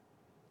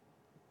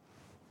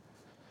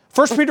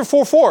 1 Peter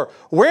 4:4,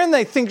 wherein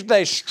they think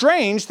they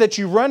strange that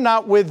you run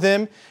not with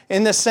them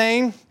in the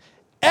same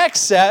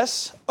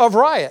excess of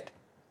riot.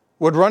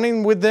 Would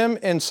running with them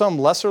in some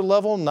lesser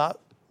level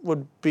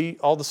would be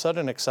all of a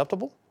sudden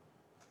acceptable?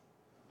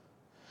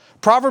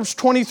 Proverbs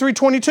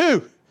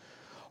 23:22,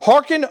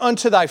 hearken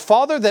unto thy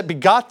father that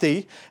begot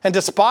thee, and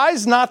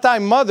despise not thy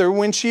mother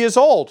when she is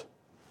old.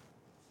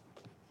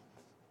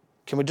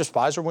 Can we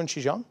despise her when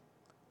she's young?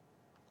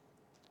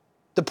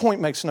 The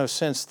point makes no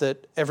sense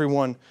that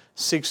everyone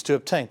seeks to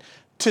obtain.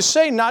 To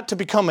say not to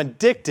become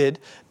addicted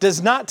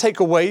does not take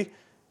away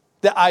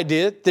the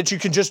idea that you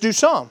can just do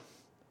some.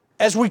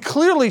 As we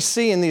clearly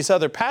see in these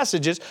other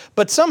passages,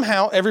 but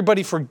somehow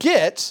everybody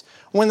forgets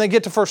when they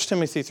get to 1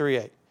 Timothy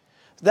 3:8.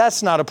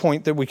 That's not a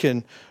point that we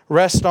can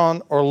rest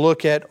on or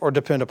look at or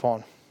depend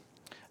upon.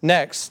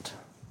 Next,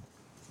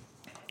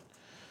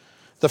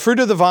 the fruit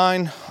of the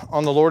vine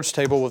on the Lord's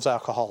table was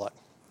alcoholic.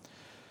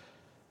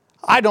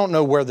 I don't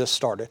know where this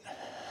started,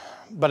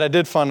 but I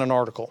did find an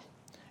article.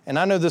 And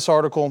I know this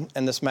article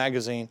and this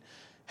magazine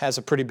has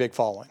a pretty big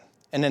following.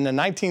 And in the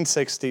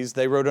 1960s,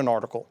 they wrote an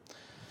article.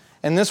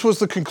 And this was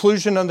the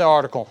conclusion of the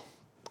article.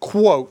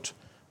 Quote,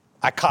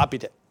 I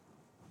copied it.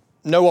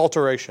 No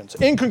alterations.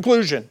 In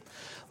conclusion,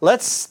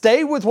 let's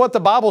stay with what the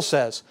Bible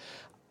says.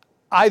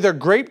 Either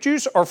grape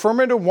juice or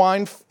fermented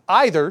wine,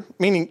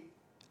 meaning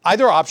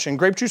either option,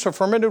 grape juice or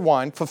fermented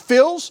wine,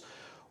 fulfills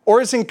or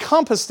is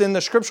encompassed in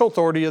the scriptural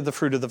authority of the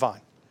fruit of the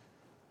vine.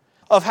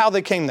 Of how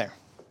they came there.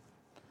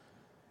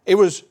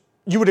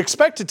 You would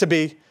expect it to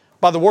be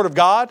by the Word of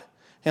God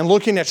and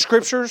looking at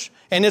Scriptures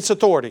and its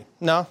authority.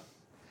 No,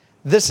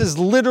 this is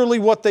literally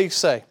what they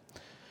say.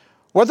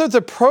 Whether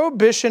the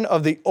prohibition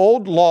of the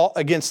old law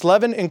against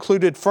leaven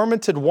included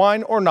fermented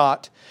wine or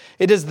not,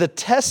 it is the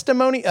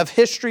testimony of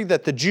history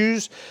that the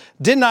Jews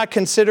did not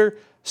consider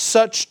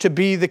such to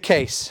be the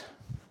case.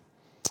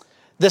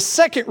 The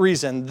second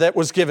reason that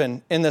was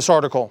given in this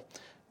article,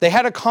 they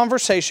had a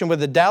conversation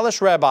with a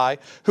Dallas rabbi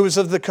who was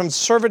of the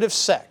conservative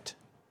sect.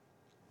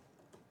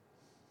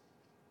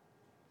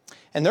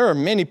 And there are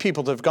many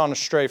people that have gone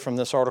astray from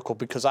this article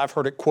because I've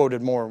heard it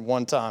quoted more than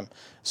one time,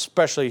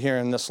 especially here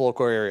in this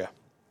local area.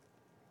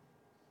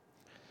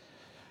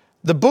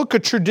 The book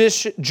of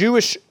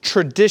Jewish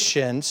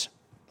traditions,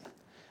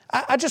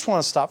 I just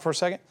want to stop for a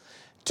second.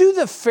 Do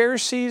the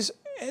Pharisees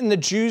and the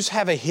Jews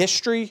have a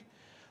history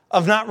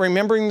of not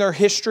remembering their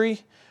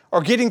history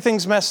or getting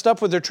things messed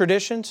up with their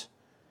traditions?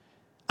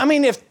 I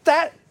mean, if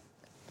that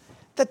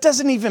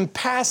doesn't even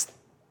pass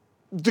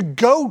the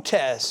go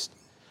test,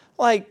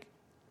 like,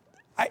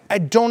 I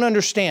don't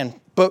understand,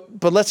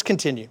 but let's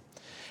continue.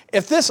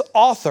 If this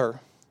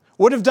author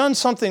would have done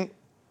something,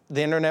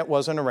 the internet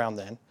wasn't around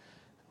then,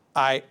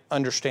 I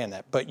understand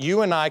that. But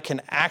you and I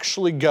can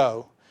actually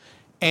go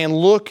and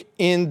look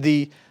in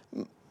the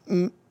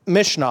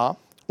Mishnah,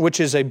 which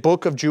is a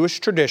book of Jewish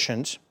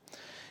traditions,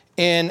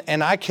 and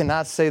I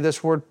cannot say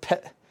this word,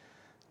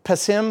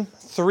 Pesachim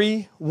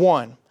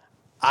 3:1.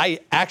 I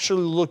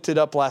actually looked it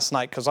up last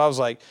night because I was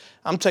like,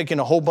 I'm taking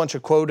a whole bunch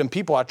of quote and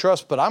people I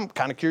trust, but I'm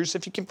kind of curious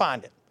if you can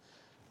find it.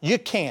 You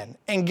can.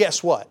 And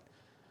guess what?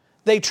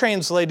 They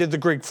translated the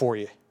Greek for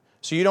you.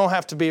 So you don't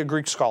have to be a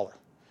Greek scholar.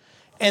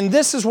 And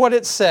this is what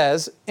it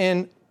says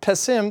in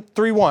Pesachim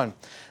 3:1.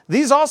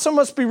 These also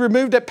must be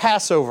removed at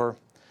Passover: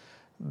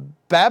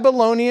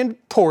 Babylonian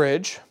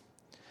porridge,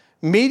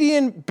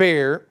 Median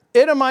beer,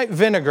 Edomite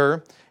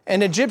vinegar,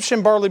 and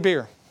Egyptian barley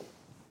beer.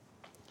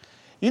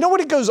 You know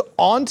what it goes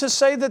on to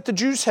say that the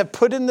Jews have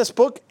put in this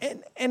book?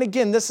 And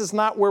again, this is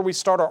not where we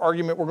start our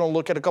argument. We're going to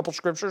look at a couple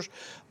scriptures,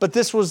 but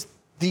this was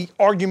the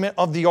argument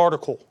of the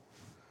article.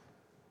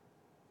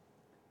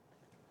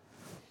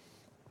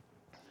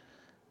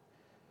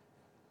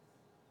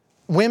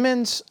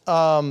 Women's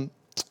product,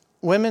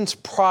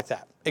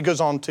 that. It goes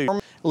on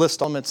to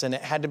list elements and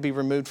it had to be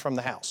removed from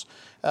the house,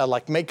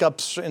 like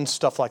makeups and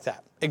stuff like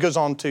that. It goes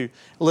on to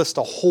list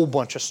a whole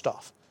bunch of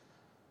stuff.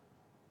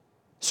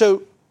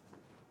 So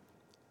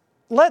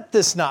let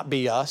this not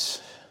be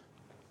us.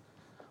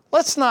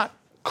 Let's not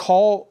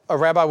call a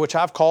rabbi, which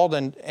I've called,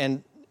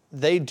 and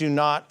they do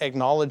not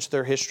acknowledge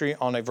their history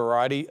on a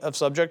variety of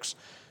subjects.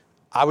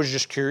 I was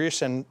just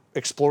curious and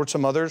explored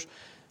some others.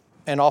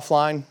 And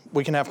offline,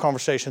 we can have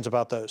conversations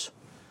about those.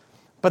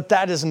 But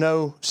that is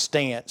no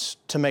stance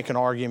to make an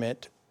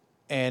argument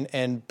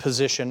and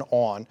position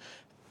on.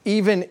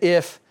 Even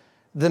if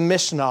the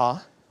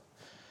Mishnah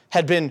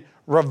had been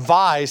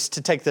revised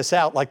to take this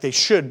out like they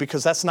should,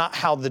 because that's not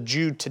how the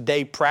Jew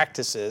today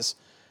practices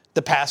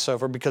the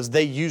Passover, because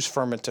they use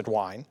fermented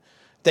wine.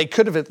 They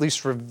could have at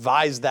least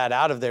revised that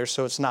out of there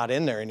so it's not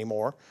in there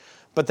anymore.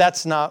 But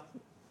that's not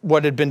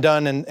what had been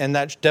done, and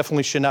that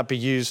definitely should not be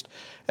used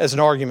as an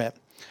argument.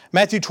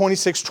 Matthew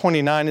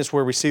 26:29 is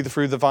where we see the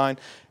fruit of the vine.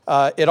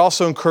 It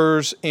also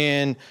occurs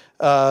in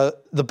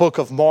the book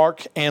of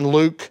Mark and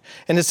Luke.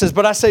 And it says,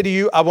 "But I say to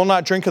you, I will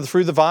not drink of the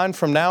fruit of the vine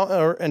from now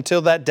or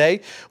until that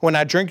day when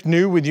I drink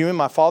new with you in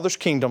my Father's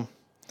kingdom."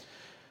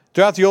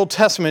 Throughout the Old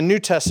Testament and New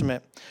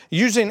Testament,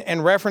 using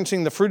and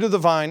referencing the fruit of the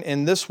vine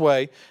in this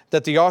way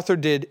that the author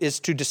did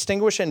is to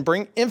distinguish and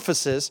bring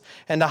emphasis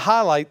and to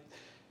highlight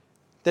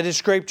that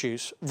it's grape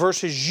juice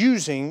versus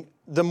using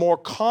the more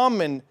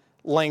common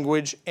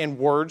language and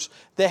words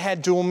that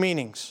had dual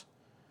meanings.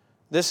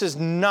 This is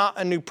not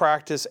a new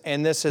practice,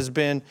 and this has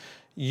been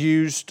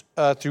used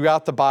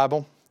throughout the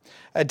Bible.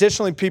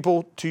 Additionally,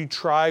 people, to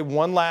try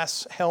one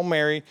last Hail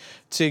Mary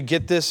to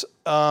get this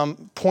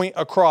point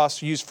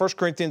across, use 1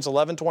 Corinthians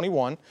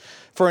 11:21.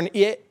 "For in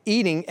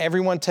eating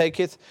everyone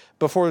taketh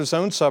before his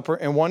own supper,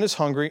 and one is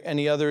hungry and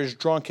the other is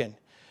drunken."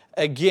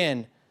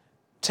 Again,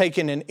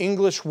 taking an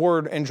English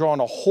word and drawing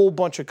a whole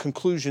bunch of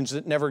conclusions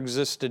that never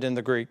existed in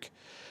the Greek.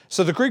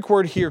 So the Greek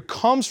word here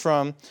comes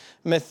from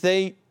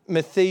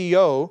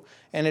metheo,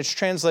 and it's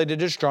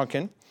translated as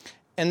drunken.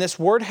 And this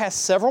word has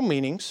several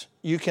meanings.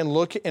 You can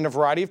look in a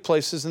variety of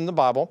places in the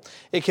Bible.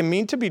 It can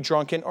mean to be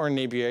drunken or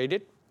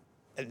inebriated,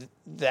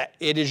 that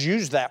it is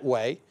used that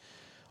way.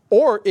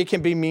 Or it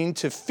can be mean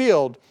to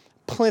filled,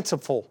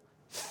 plentiful,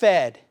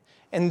 fed.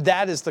 And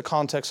that is the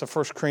context of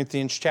 1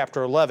 Corinthians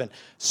chapter 11.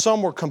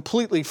 Some were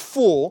completely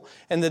full,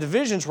 and the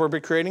divisions were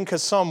creating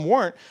because some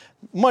weren't,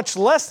 much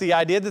less the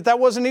idea that that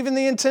wasn't even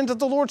the intent of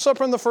the Lord's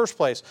Supper in the first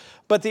place.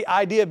 But the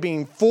idea of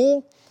being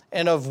full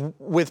and of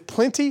with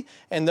plenty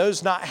and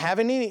those not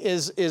having any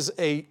is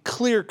a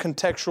clear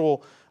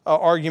contextual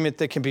argument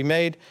that can be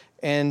made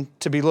and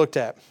to be looked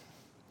at.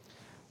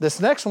 This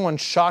next one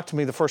shocked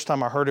me the first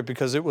time I heard it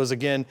because it was,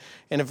 again,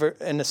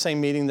 in the same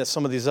meeting that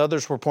some of these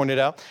others were pointed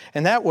out,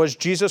 and that was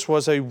Jesus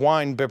was a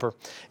wine bibber.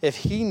 If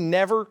he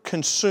never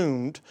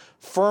consumed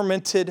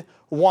fermented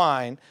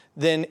wine,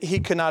 then he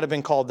could not have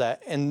been called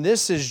that. And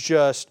this is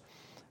just,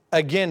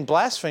 again,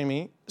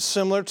 blasphemy,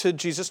 similar to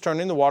Jesus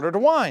turning the water to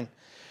wine.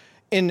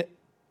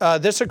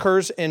 This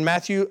occurs in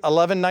Matthew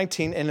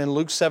 11:19 and in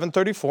Luke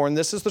 7:34, and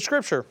this is the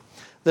scripture.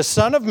 The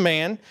Son of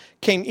Man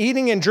came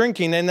eating and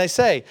drinking, and they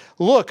say,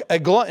 look, a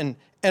glutton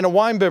and a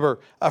winebibber,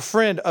 a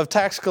friend of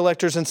tax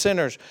collectors and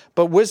sinners,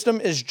 but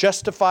wisdom is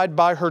justified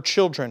by her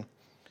children.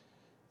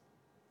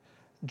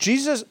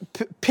 Jesus'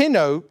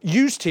 pino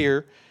used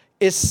here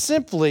is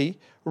simply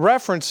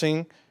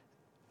referencing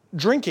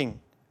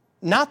drinking,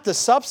 not the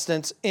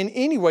substance in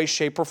any way,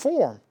 shape, or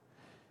form.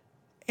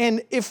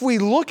 And if we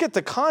look at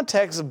the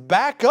context,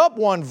 back up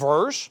one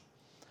verse,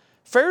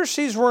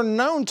 Pharisees were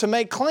known to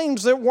make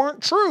claims that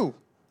weren't true.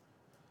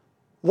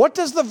 What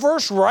does the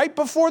verse right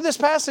before this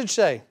passage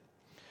say?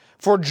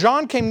 For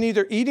John came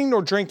neither eating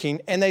nor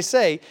drinking, and they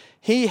say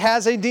he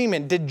has a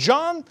demon. Did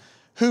John,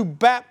 who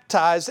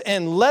baptized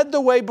and led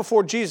the way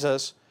before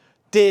Jesus,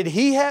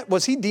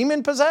 was he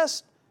demon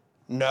possessed?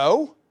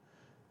 No.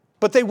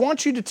 But they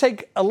want you to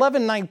take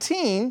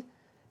 11:19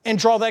 and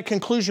draw that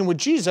conclusion with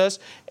Jesus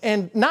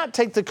and not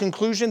take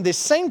the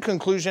same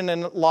conclusion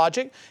and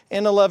logic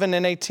in 11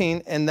 and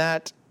 18, and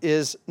that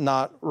is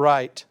not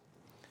right.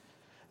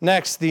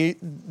 Next,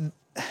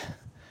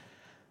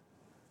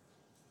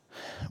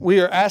 we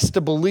are asked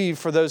to believe,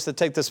 for those that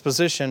take this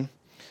position,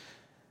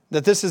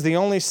 that this is the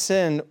only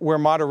sin where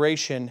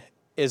moderation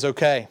is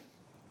okay.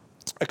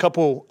 A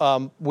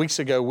couple weeks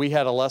ago, we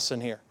had a lesson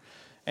here,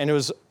 and it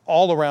was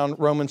all around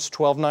Romans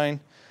 12:9.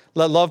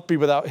 Let love be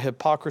without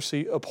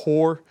hypocrisy,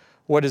 abhor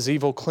what is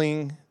evil,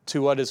 cling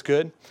to what is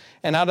good.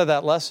 And out of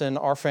that lesson,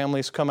 our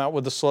families come out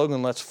with the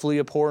slogan, let's flee,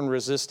 abhor, and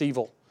resist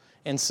evil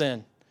and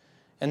sin.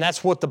 And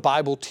that's what the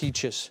Bible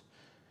teaches.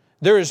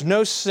 There is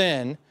no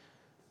sin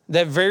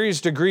that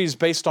varies degrees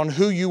based on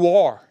who you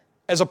are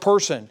as a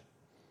person.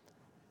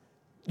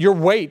 Your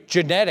weight,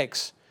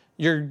 genetics,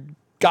 your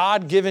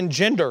God-given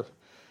gender,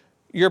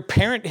 your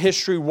parent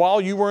history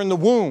while you were in the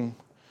womb,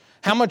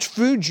 how much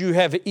food you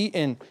have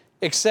eaten,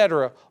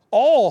 etc.,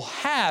 all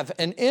have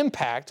an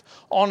impact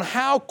on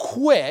how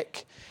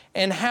quick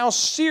and how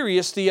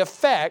serious the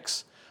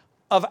effects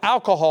of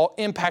alcohol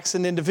impacts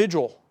an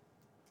individual.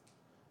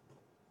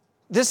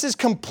 This is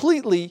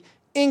completely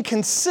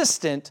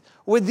inconsistent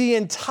with the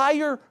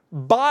entire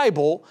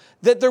Bible,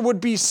 that there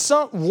would be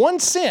one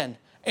sin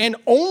and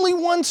only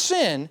one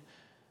sin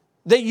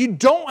that you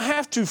don't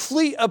have to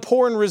flee,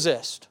 abhor, and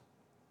resist.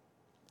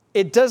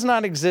 It does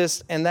not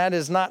exist, and that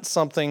is not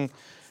something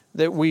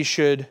that we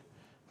should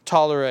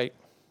tolerate.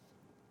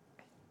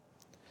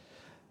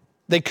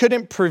 They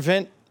couldn't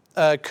prevent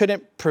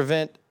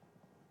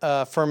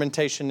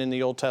fermentation in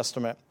the Old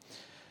Testament.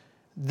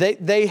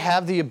 They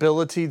have the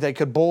ability. They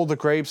could boil the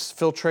grapes,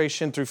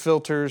 filtration through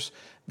filters.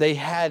 They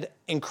had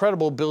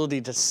incredible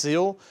ability to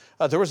seal.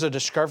 There was a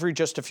discovery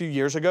just a few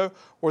years ago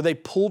where they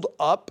pulled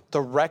up the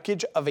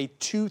wreckage of a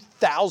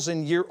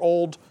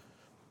 2,000-year-old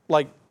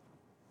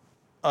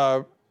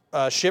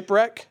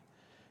shipwreck,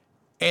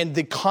 and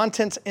the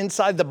contents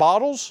inside the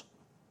bottles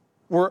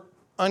were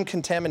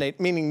uncontaminated,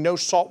 meaning no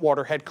salt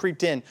water had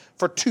creeped in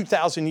for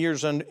 2,000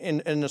 years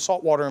in the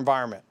saltwater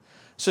environment.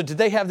 So did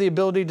they have the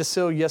ability to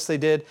seal? Yes, they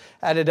did.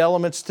 Added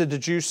elements to the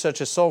juice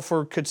such as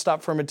sulfur could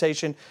stop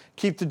fermentation,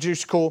 keep the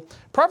juice cool.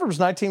 Proverbs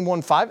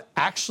 19:1-5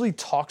 actually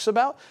talks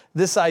about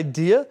this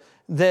idea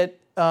that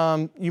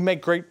you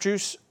make grape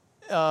juice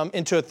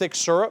into a thick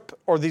syrup,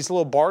 or these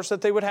little bars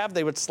that they would have.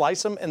 They would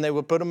slice them and they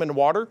would put them in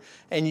water,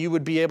 and you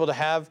would be able to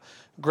have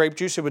grape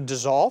juice. It would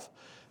dissolve.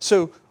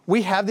 So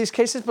we have these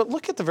cases, but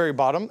look at the very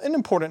bottom, an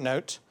important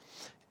note.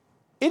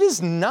 It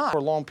is not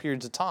for long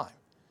periods of time.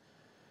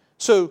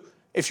 So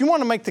if you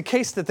want to make the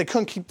case that they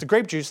couldn't keep the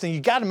grape juice, then you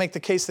got to make the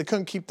case they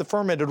couldn't keep the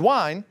fermented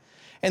wine,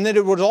 and that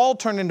it would all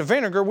turn into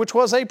vinegar, which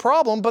was a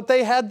problem, but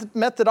they had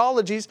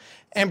methodologies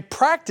and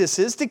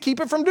practices to keep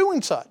it from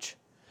doing such.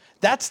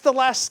 That's the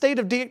last state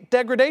of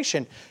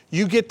degradation.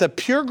 You get the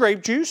pure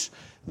grape juice,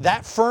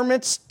 that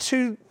ferments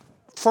to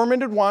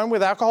fermented wine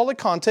with alcoholic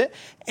content,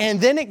 and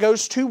then it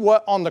goes to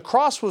what on the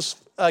cross was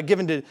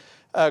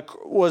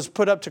was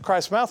put up to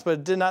Christ's mouth, but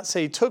it did not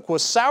say he took,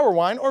 was sour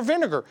wine or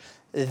vinegar.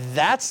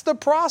 That's the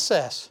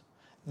process.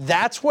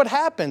 That's what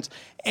happens.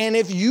 And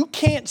if you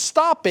can't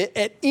stop it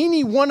at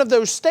any one of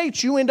those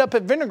states, you end up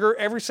at vinegar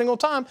every single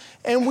time.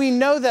 And we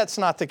know that's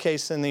not the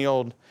case in the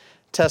Old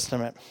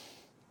Testament.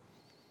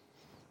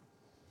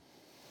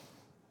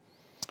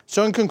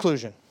 So in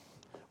conclusion,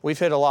 we've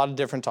hit a lot of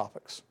different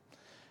topics.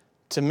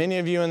 To many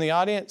of you in the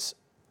audience,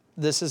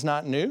 this is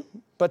not new,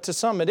 but to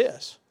some it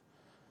is.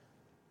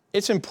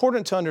 It's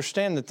important to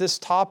understand that this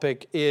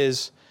topic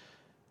is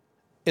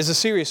a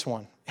serious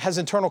one. It has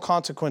internal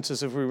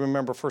consequences if we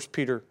remember 1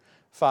 Peter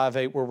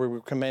 5:8, where we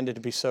were commanded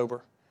to be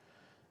sober.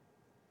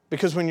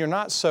 Because when you're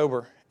not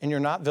sober and you're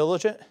not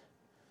vigilant,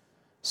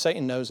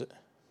 Satan knows it.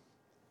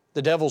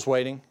 The devil's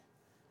waiting,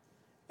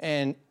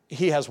 and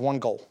he has one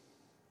goal.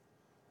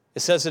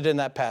 It says it in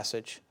that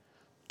passage,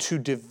 to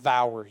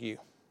devour you.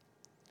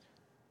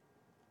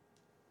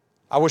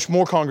 I wish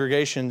more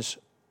congregations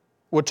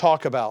would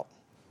talk about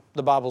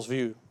the Bible's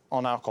view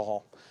on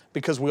alcohol,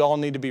 because we all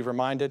need to be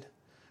reminded,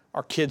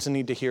 our kids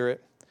need to hear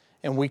it,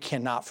 and we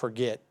cannot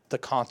forget the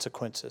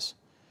consequences.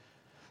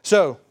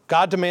 So,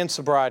 God demands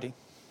sobriety.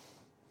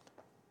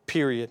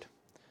 Period.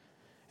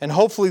 And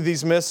hopefully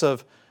these myths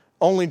of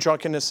only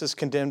drunkenness is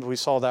condemned, we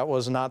saw that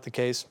was not the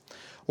case.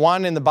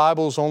 Wine in the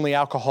Bible is only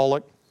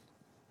alcoholic.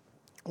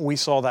 We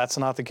saw that's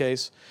not the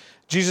case.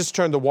 Jesus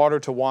turned the water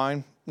to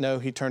wine. No,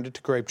 he turned it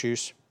to grape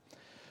juice.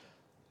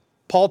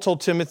 Paul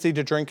told Timothy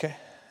to drink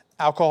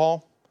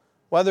alcohol.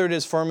 Whether it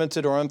is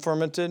fermented or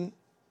unfermented,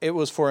 it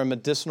was for a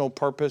medicinal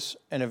purpose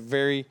and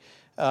it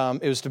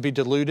was to be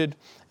diluted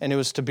and it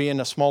was to be in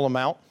a small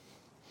amount.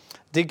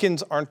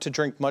 Deacons aren't to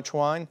drink much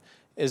wine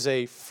is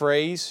a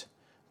phrase,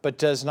 but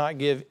does not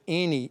give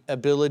any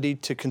ability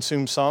to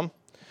consume some.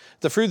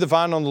 The fruit of the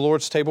vine on the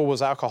Lord's table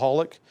was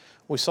alcoholic.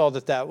 We saw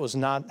that that was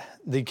not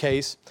the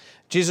case.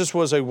 Jesus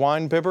was a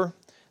wine bibber.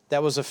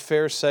 That was a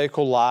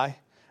Pharisaical lie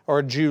or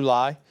a Jew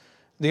lie.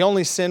 The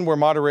only sin where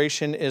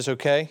moderation is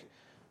okay.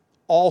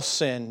 All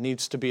sin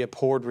needs to be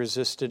abhorred,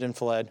 resisted, and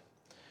fled.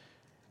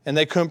 And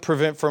they couldn't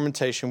prevent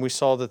fermentation. We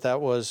saw that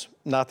that was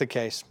not the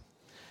case.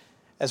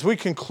 As we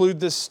conclude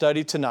this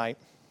study tonight,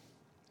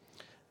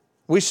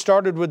 we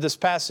started with this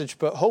passage,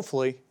 but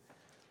hopefully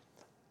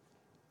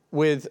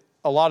with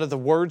a lot of the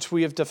words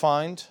we have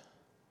defined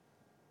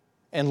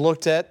and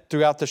looked at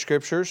throughout the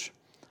Scriptures,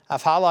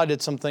 I've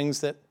highlighted some things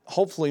that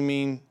hopefully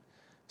mean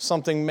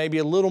something maybe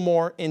a little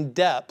more in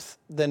depth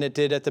than it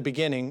did at the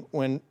beginning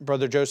when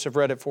Brother Joseph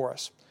read it for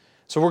us.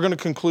 So we're going to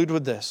conclude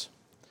with this.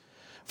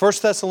 1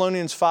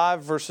 Thessalonians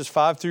 5, verses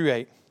 5 through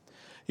 8.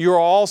 You are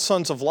all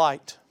sons of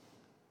light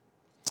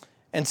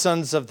and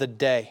sons of the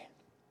day.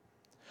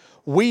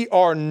 We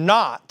are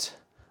not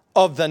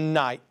of the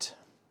night,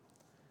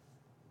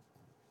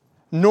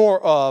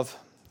 nor of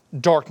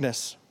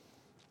darkness.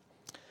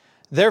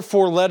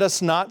 Therefore, let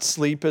us not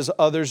sleep as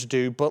others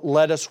do, but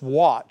let us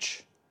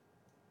watch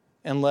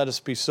and let us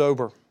be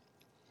sober.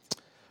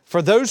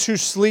 For those who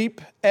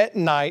sleep at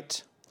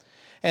night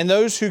and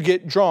those who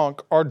get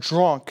drunk are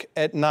drunk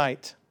at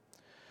night.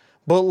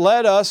 But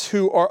let us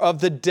who are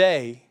of the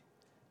day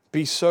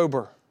be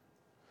sober,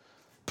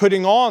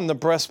 putting on the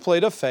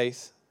breastplate of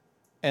faith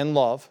and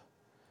love,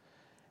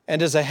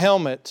 and as a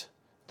helmet,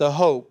 the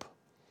hope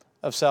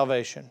of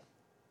salvation.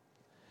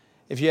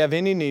 If you have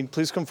any need,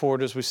 please come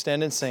forward as we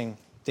stand and sing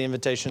the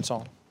invitation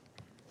song.